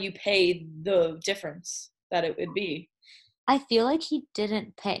 or you pay the difference that it would be. I feel like he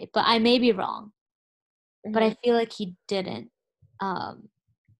didn't pay, but I may be wrong. But I Hmm. feel like he didn't. Um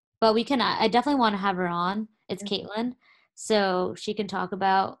but we can I definitely want to have her on. It's Caitlin. So she can talk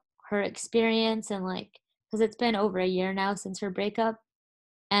about her experience and like because it's been over a year now since her breakup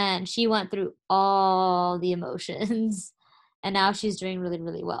and she went through all the emotions and now she's doing really,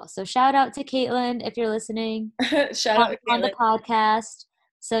 really well. So shout out to Caitlin if you're listening Shout out to on the Caitlin. podcast.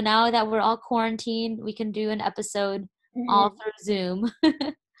 So now that we're all quarantined, we can do an episode all Mhm. through Zoom.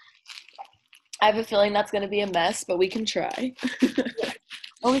 I have a feeling that's going to be a mess, but we can try.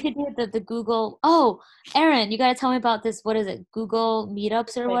 Or we could do the Google. Oh, Erin, you gotta tell me about this. What is it? Google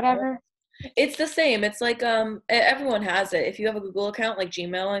Meetups or whatever? It's the same. It's like everyone has it. If you have a Google account, like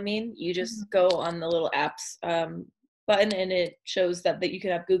Gmail, I mean, you just Mhm. go on the little apps button, and it shows that you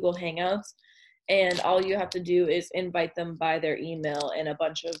can have Google Hangouts, and all you have to do is invite them by their email, and a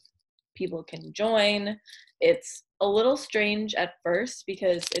bunch of people can join. It's a little strange at first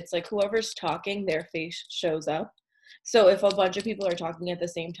because it's like whoever's talking, their face shows up. So if a bunch of people are talking at the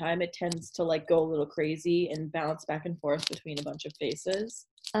same time, it tends to like go a little crazy and bounce back and forth between a bunch of faces.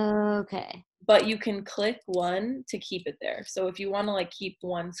 Okay. But you can click one to keep it there. So if you want to like keep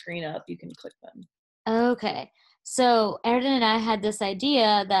one screen up, you can click them. Okay. So Erin and I had this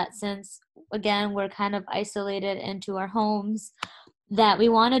idea that since, again, we're kind of isolated into our homes, that we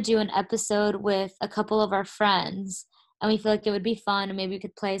want to do an episode with a couple of our friends. And we feel like it would be fun, and maybe we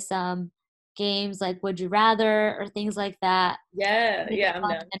could play some games like Would You Rather or things like that. Yeah, yeah, I'm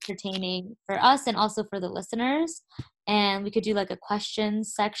fun down. and entertaining for us and also for the listeners. And we could do like a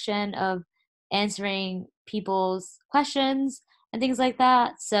questions section of answering people's questions and things like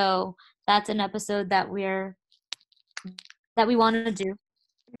that. So that's an episode that we want to do.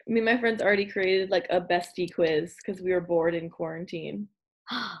 Me and my friends already created like a bestie quiz because we were bored in quarantine.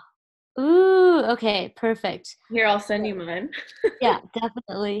 Ooh, okay, perfect. Here, I'll send you mine. Yeah,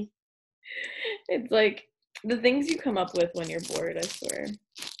 definitely. It's like the things you come up with when you're bored, I swear.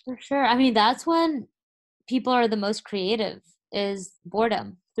 For sure. I mean, that's when people are the most creative, is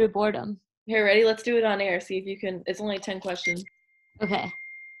boredom, through boredom. Here, ready? Let's do it on air. See if you can. It's only 10 questions. Okay.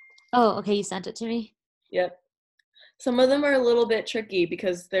 Oh, okay, you sent it to me? Yep. Some of them are a little bit tricky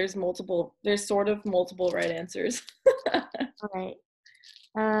because there's sort of multiple right answers. All right.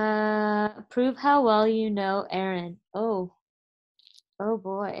 Prove how well you know Erin. Oh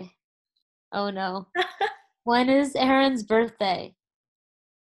boy. Oh no. When is Erin's birthday?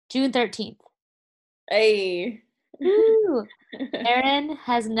 June 13th. Hey. Woo! Erin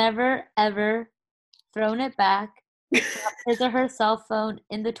has never ever thrown it back, dropped his or her cell phone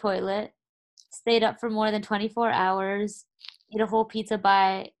in the toilet, stayed up for more than 24 hours, ate a whole pizza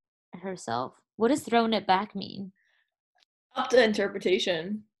by herself. What does thrown it back mean? Up to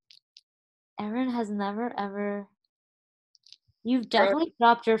interpretation. Erin has never ever. You've definitely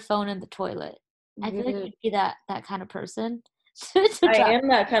dropped your phone in the toilet. I feel like you'd be that kind of person. I am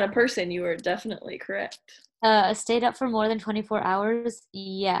that kind of person. You are definitely correct. Stayed up for more than 24 hours.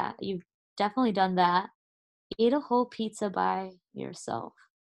 Yeah, you've definitely done that. Ate a whole pizza by yourself.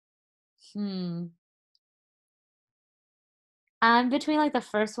 I'm between like the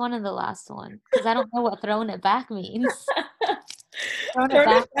first one and the last one because I don't know what throwing it back means. Throwing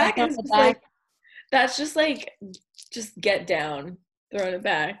it back is just like, that's just like, just get down. Throwing it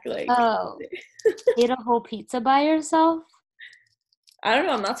back. Like, oh, ate a whole pizza by yourself? I don't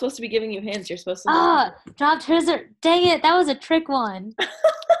know. I'm not supposed to be giving you hints. You're supposed to. Dropped hers. Dang it. That was a trick one.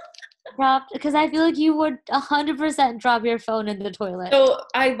 Dropped, because I feel like you would 100% drop your phone in the toilet. So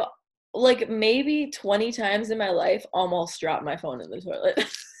I've like maybe 20 times in my life almost dropped my phone in the toilet.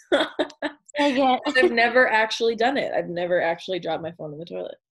 Dang it. I've never actually done it. I've never actually dropped my phone in the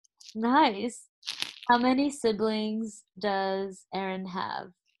toilet. Nice. How many siblings does Erin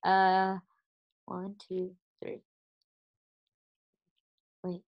have? 1, 2, 3.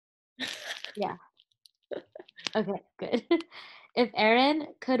 Wait. Yeah. Okay, good. If Erin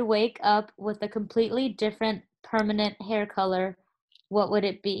could wake up with a completely different permanent hair color, what would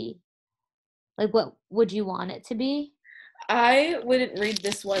it be? Like, what would you want it to be? I wouldn't read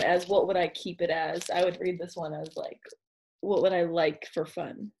this one as what would I keep it as. I would read this one as like, what would I like for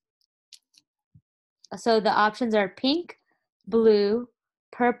fun? So the options are pink, blue,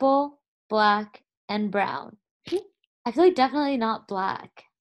 purple, black, and brown. I feel like definitely not black.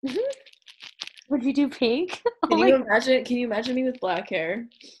 Would you do pink? Can you imagine me with black hair?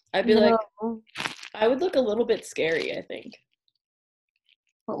 I'd be like, I would look a little bit scary, I think.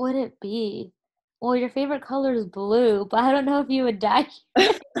 What would it be? Well, your favorite color is blue, but I don't know if you would dye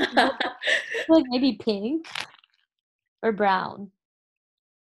like maybe pink or brown.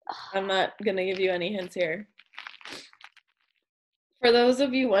 I'm not gonna give you any hints here. For those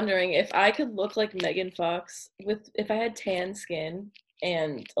of you wondering, if I could look like Megan Fox if I had tan skin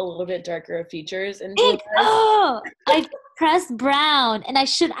and a little bit darker features and pink. I pressed brown, and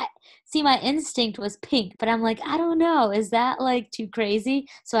see, my instinct was pink, but I'm like, I don't know, is that like too crazy?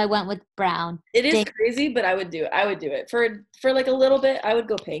 So I went with brown. It is crazy, but I would do it for like a little bit. I would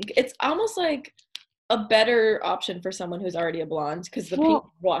go pink. It's almost like a better option for someone who's already a blonde because the pink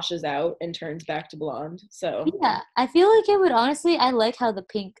washes out and turns back to blonde. So yeah, I feel like it would honestly. I like how the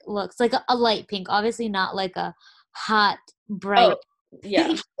pink looks, like a light pink, obviously not like a hot bright.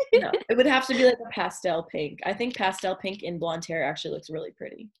 Yeah, no, it would have to be like a pastel pink. I think pastel pink in blonde hair actually looks really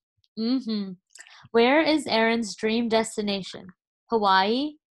pretty. Where is Erin's dream destination?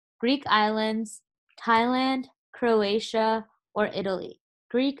 Hawaii, Greek islands, Thailand, Croatia, or Italy?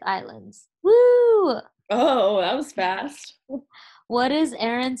 Greek islands. Woo! Oh, that was fast. What is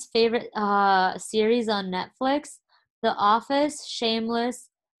Aaron's favorite series on Netflix? The Office, Shameless,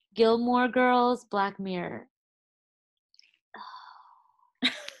 Gilmore Girls, Black Mirror.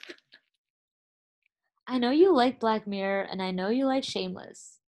 I know you like Black Mirror, and I know you like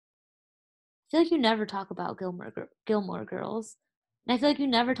Shameless. I feel like you never talk about Gilmore Girls, and I feel like you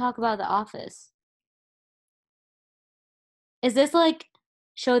never talk about The Office. Is this like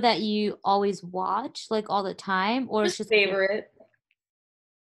show that you always watch, like all the time, or it's Just just favorite.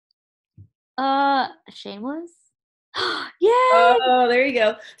 Shameless? Yay! Oh, there you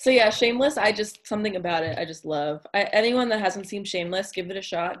go. So yeah, Shameless, something about it I just love. Anyone that hasn't seen Shameless, give it a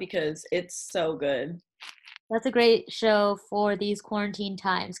shot because it's so good. That's a great show for these quarantine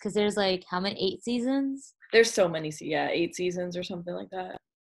times because there's like how many 8 seasons? There's so many, yeah, 8 seasons or something like that.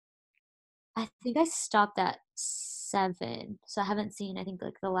 I think I stopped at 7, so I haven't seen I think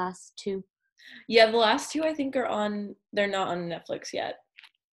like the last 2. Yeah, the last two I think they're not on Netflix yet.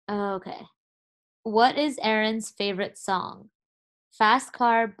 Oh, okay. What is Aaron's favorite song? Fast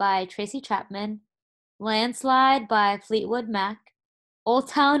Car by Tracy Chapman, Landslide by Fleetwood Mac, Old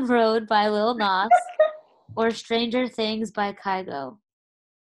Town Road by Lil Nas, or Stranger Things by Kygo?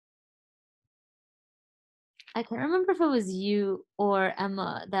 I can't remember if it was you or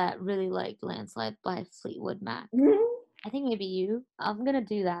Emma that really liked Landslide by Fleetwood Mac. I think maybe you. I'm gonna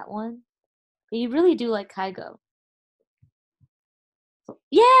do that one. But you really do like Kygo.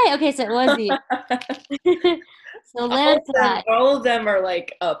 Yay! Okay, so it was you. So Landslide. All of them are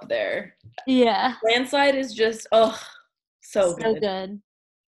like up there. Yeah. Landslide is just so So good. good.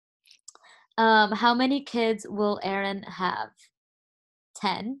 How many kids will Aaron have?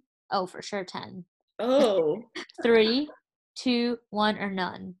 10. Oh, for sure 10. Oh. 3, 2, 1, or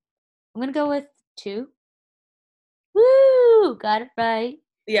none. I'm gonna go with 2. Woo! Got it right.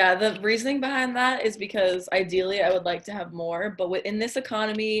 Yeah, the reasoning behind that is because ideally I would like to have more, but in this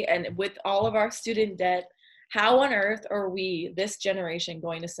economy and with all of our student debt, how on earth are we, this generation,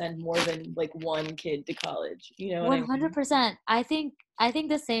 going to send more than like one kid to college? You know what I mean? 100%. I think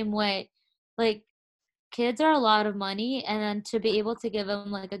the same way. Like kids are a lot of money, and then to be able to give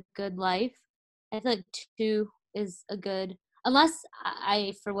them like a good life, I feel like 2 is a good, unless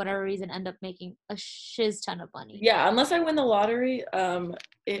I for whatever reason end up making a shiz ton of money. Yeah, unless I win the lottery,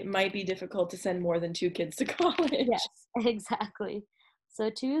 it might be difficult to send more than 2 kids to college. Yes, exactly. So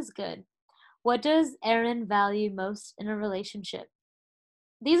 2 is good. What does Aaron value most in a relationship?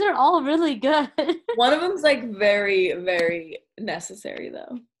 These are all really good. One of them's like very, very necessary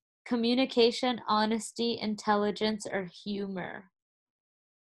though. Communication, honesty, intelligence, or humor.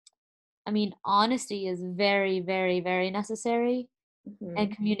 I mean, honesty is very, very, very necessary, and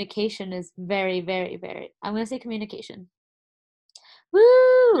Mhm. communication is very, very, very. I'm gonna say communication.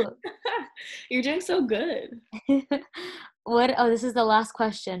 Woo! You're doing so good. What? Oh, this is the last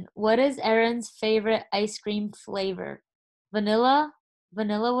question. What is Aaron's favorite ice cream flavor? Vanilla,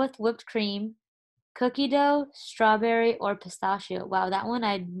 vanilla with whipped cream, cookie dough, strawberry, or pistachio? Wow, that one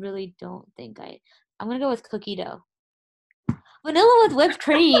I really don't think I'm gonna go with cookie dough. Vanilla with whipped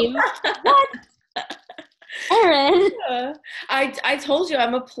cream. What? Aaron. Yeah. I told you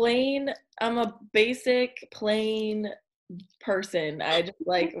I'm a basic plain person. I just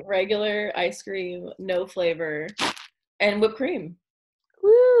like regular ice cream, no flavor, and whipped cream.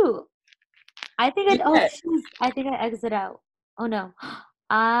 Woo. I think You I oh bet. shoot, I think I exit out. Oh no.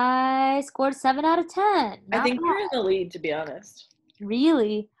 I scored 7 out of 10. I Not think you're in bad. the lead, to be honest.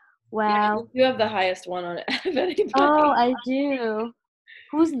 Really? Yeah, Wow. you have the highest one on it out of Oh, anybody. I do.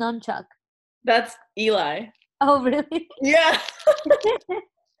 Who's Nunchuck? That's Eli. Oh, really? Yeah.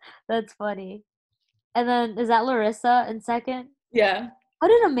 That's funny. And then is that Larissa in second? Yeah. How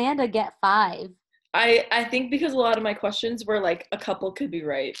did Amanda get 5? I think because a lot of my questions were like a couple could be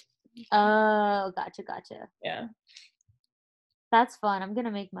right. Oh, gotcha, gotcha. Yeah. That's fun. I'm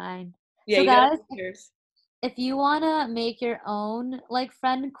gonna make mine. Yeah, So you gotta guys, make yours. if you want to make your own like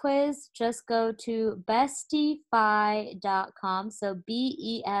friend quiz, just go to bestiefy.com. So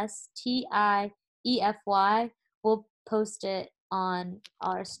BESTIEFY. We'll post it on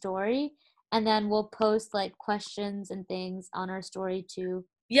our story, and then we'll post like questions and things on our story too.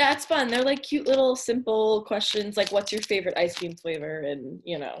 Yeah, it's fun. They're like cute little simple questions like what's your favorite ice cream flavor and,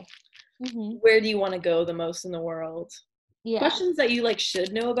 Mhm. where do you want to go the most in the world? Yeah. Questions that you like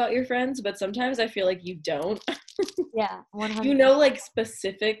should know about your friends, but sometimes I feel like you don't. Yeah. You 100%. know like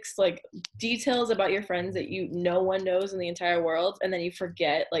specifics, like details about your friends that no one knows in the entire world, and then you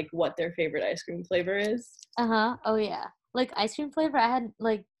forget like what their favorite ice cream flavor is. Uh-huh. Oh yeah. Like ice cream flavor, I had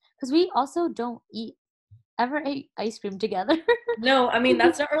like because we also don't eat ever ate ice cream together. No, I mean,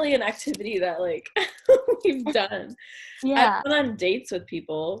 that's not really an activity that like we've done. Yeah. I've gone on dates with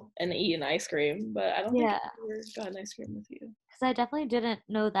people and eaten ice cream, but I don't think I've ever gotten ice cream with you. Because I definitely didn't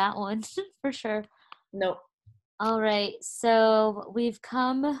know that one for sure. Nope. All right. So we've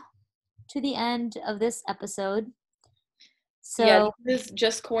come to the end of this episode. So yeah, this is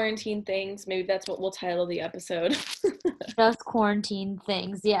just quarantine things. Maybe that's what we'll title the episode. Just quarantine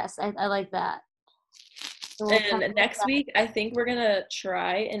things. Yes, I like that. So and next week, I think we're gonna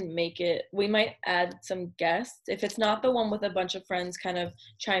try and make it. We might add some guests. If it's not the one with a bunch of friends kind of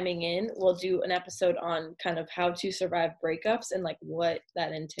chiming in, we'll do an episode on kind of how to survive breakups and like what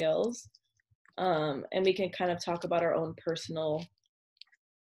that entails. And we can kind of talk about our own personal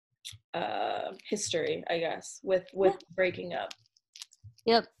history, I guess, with breaking up.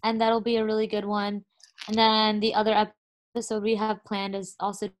 Yep, and that'll be a really good one. And then the other episode we have planned is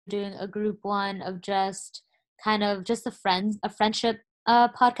also doing a group one of just kind of just a friendship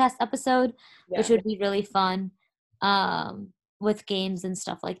podcast episode, which would be really fun, with games and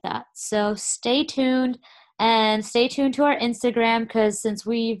stuff like that. So stay tuned and stay tuned to our Instagram, because since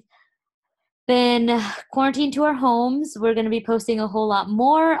we've been quarantined to our homes, we're going to be posting a whole lot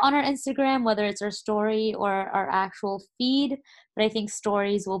more on our Instagram, whether it's our story or our actual feed. But I think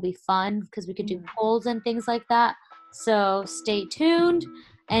stories will be fun because we could do polls and things like that. So stay tuned.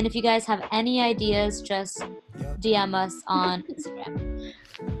 And if you guys have any ideas, just DM us on Instagram.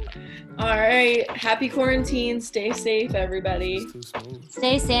 All right. Happy quarantine. Stay safe, everybody.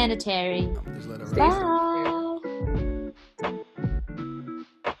 Stay sanitary. Bye.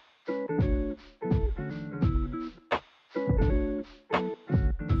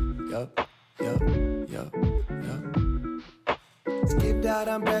 Skipped out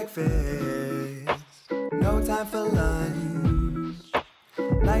on breakfast, no time for lunch.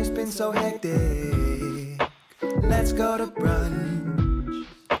 Life's been so hectic, let's go to brunch.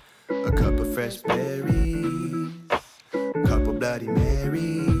 A cup of fresh berries, couple Bloody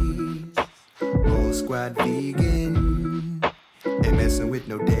Marys, whole squad vegan, ain't messing with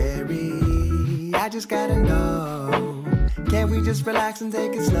no dairy. I just gotta know, can't we just relax and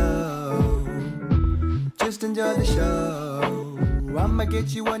take it slow? Just enjoy the show. I'ma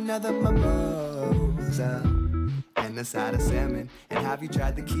get you another mimosa and a side of salmon. And have you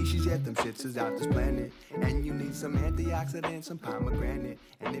tried the quiches yet? Them shits is out this planet. And you need some antioxidants, some pomegranate.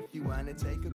 And if you wanna take a